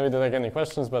 I'm happy to take any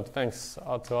questions, but thanks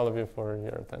to all of you for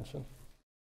your attention.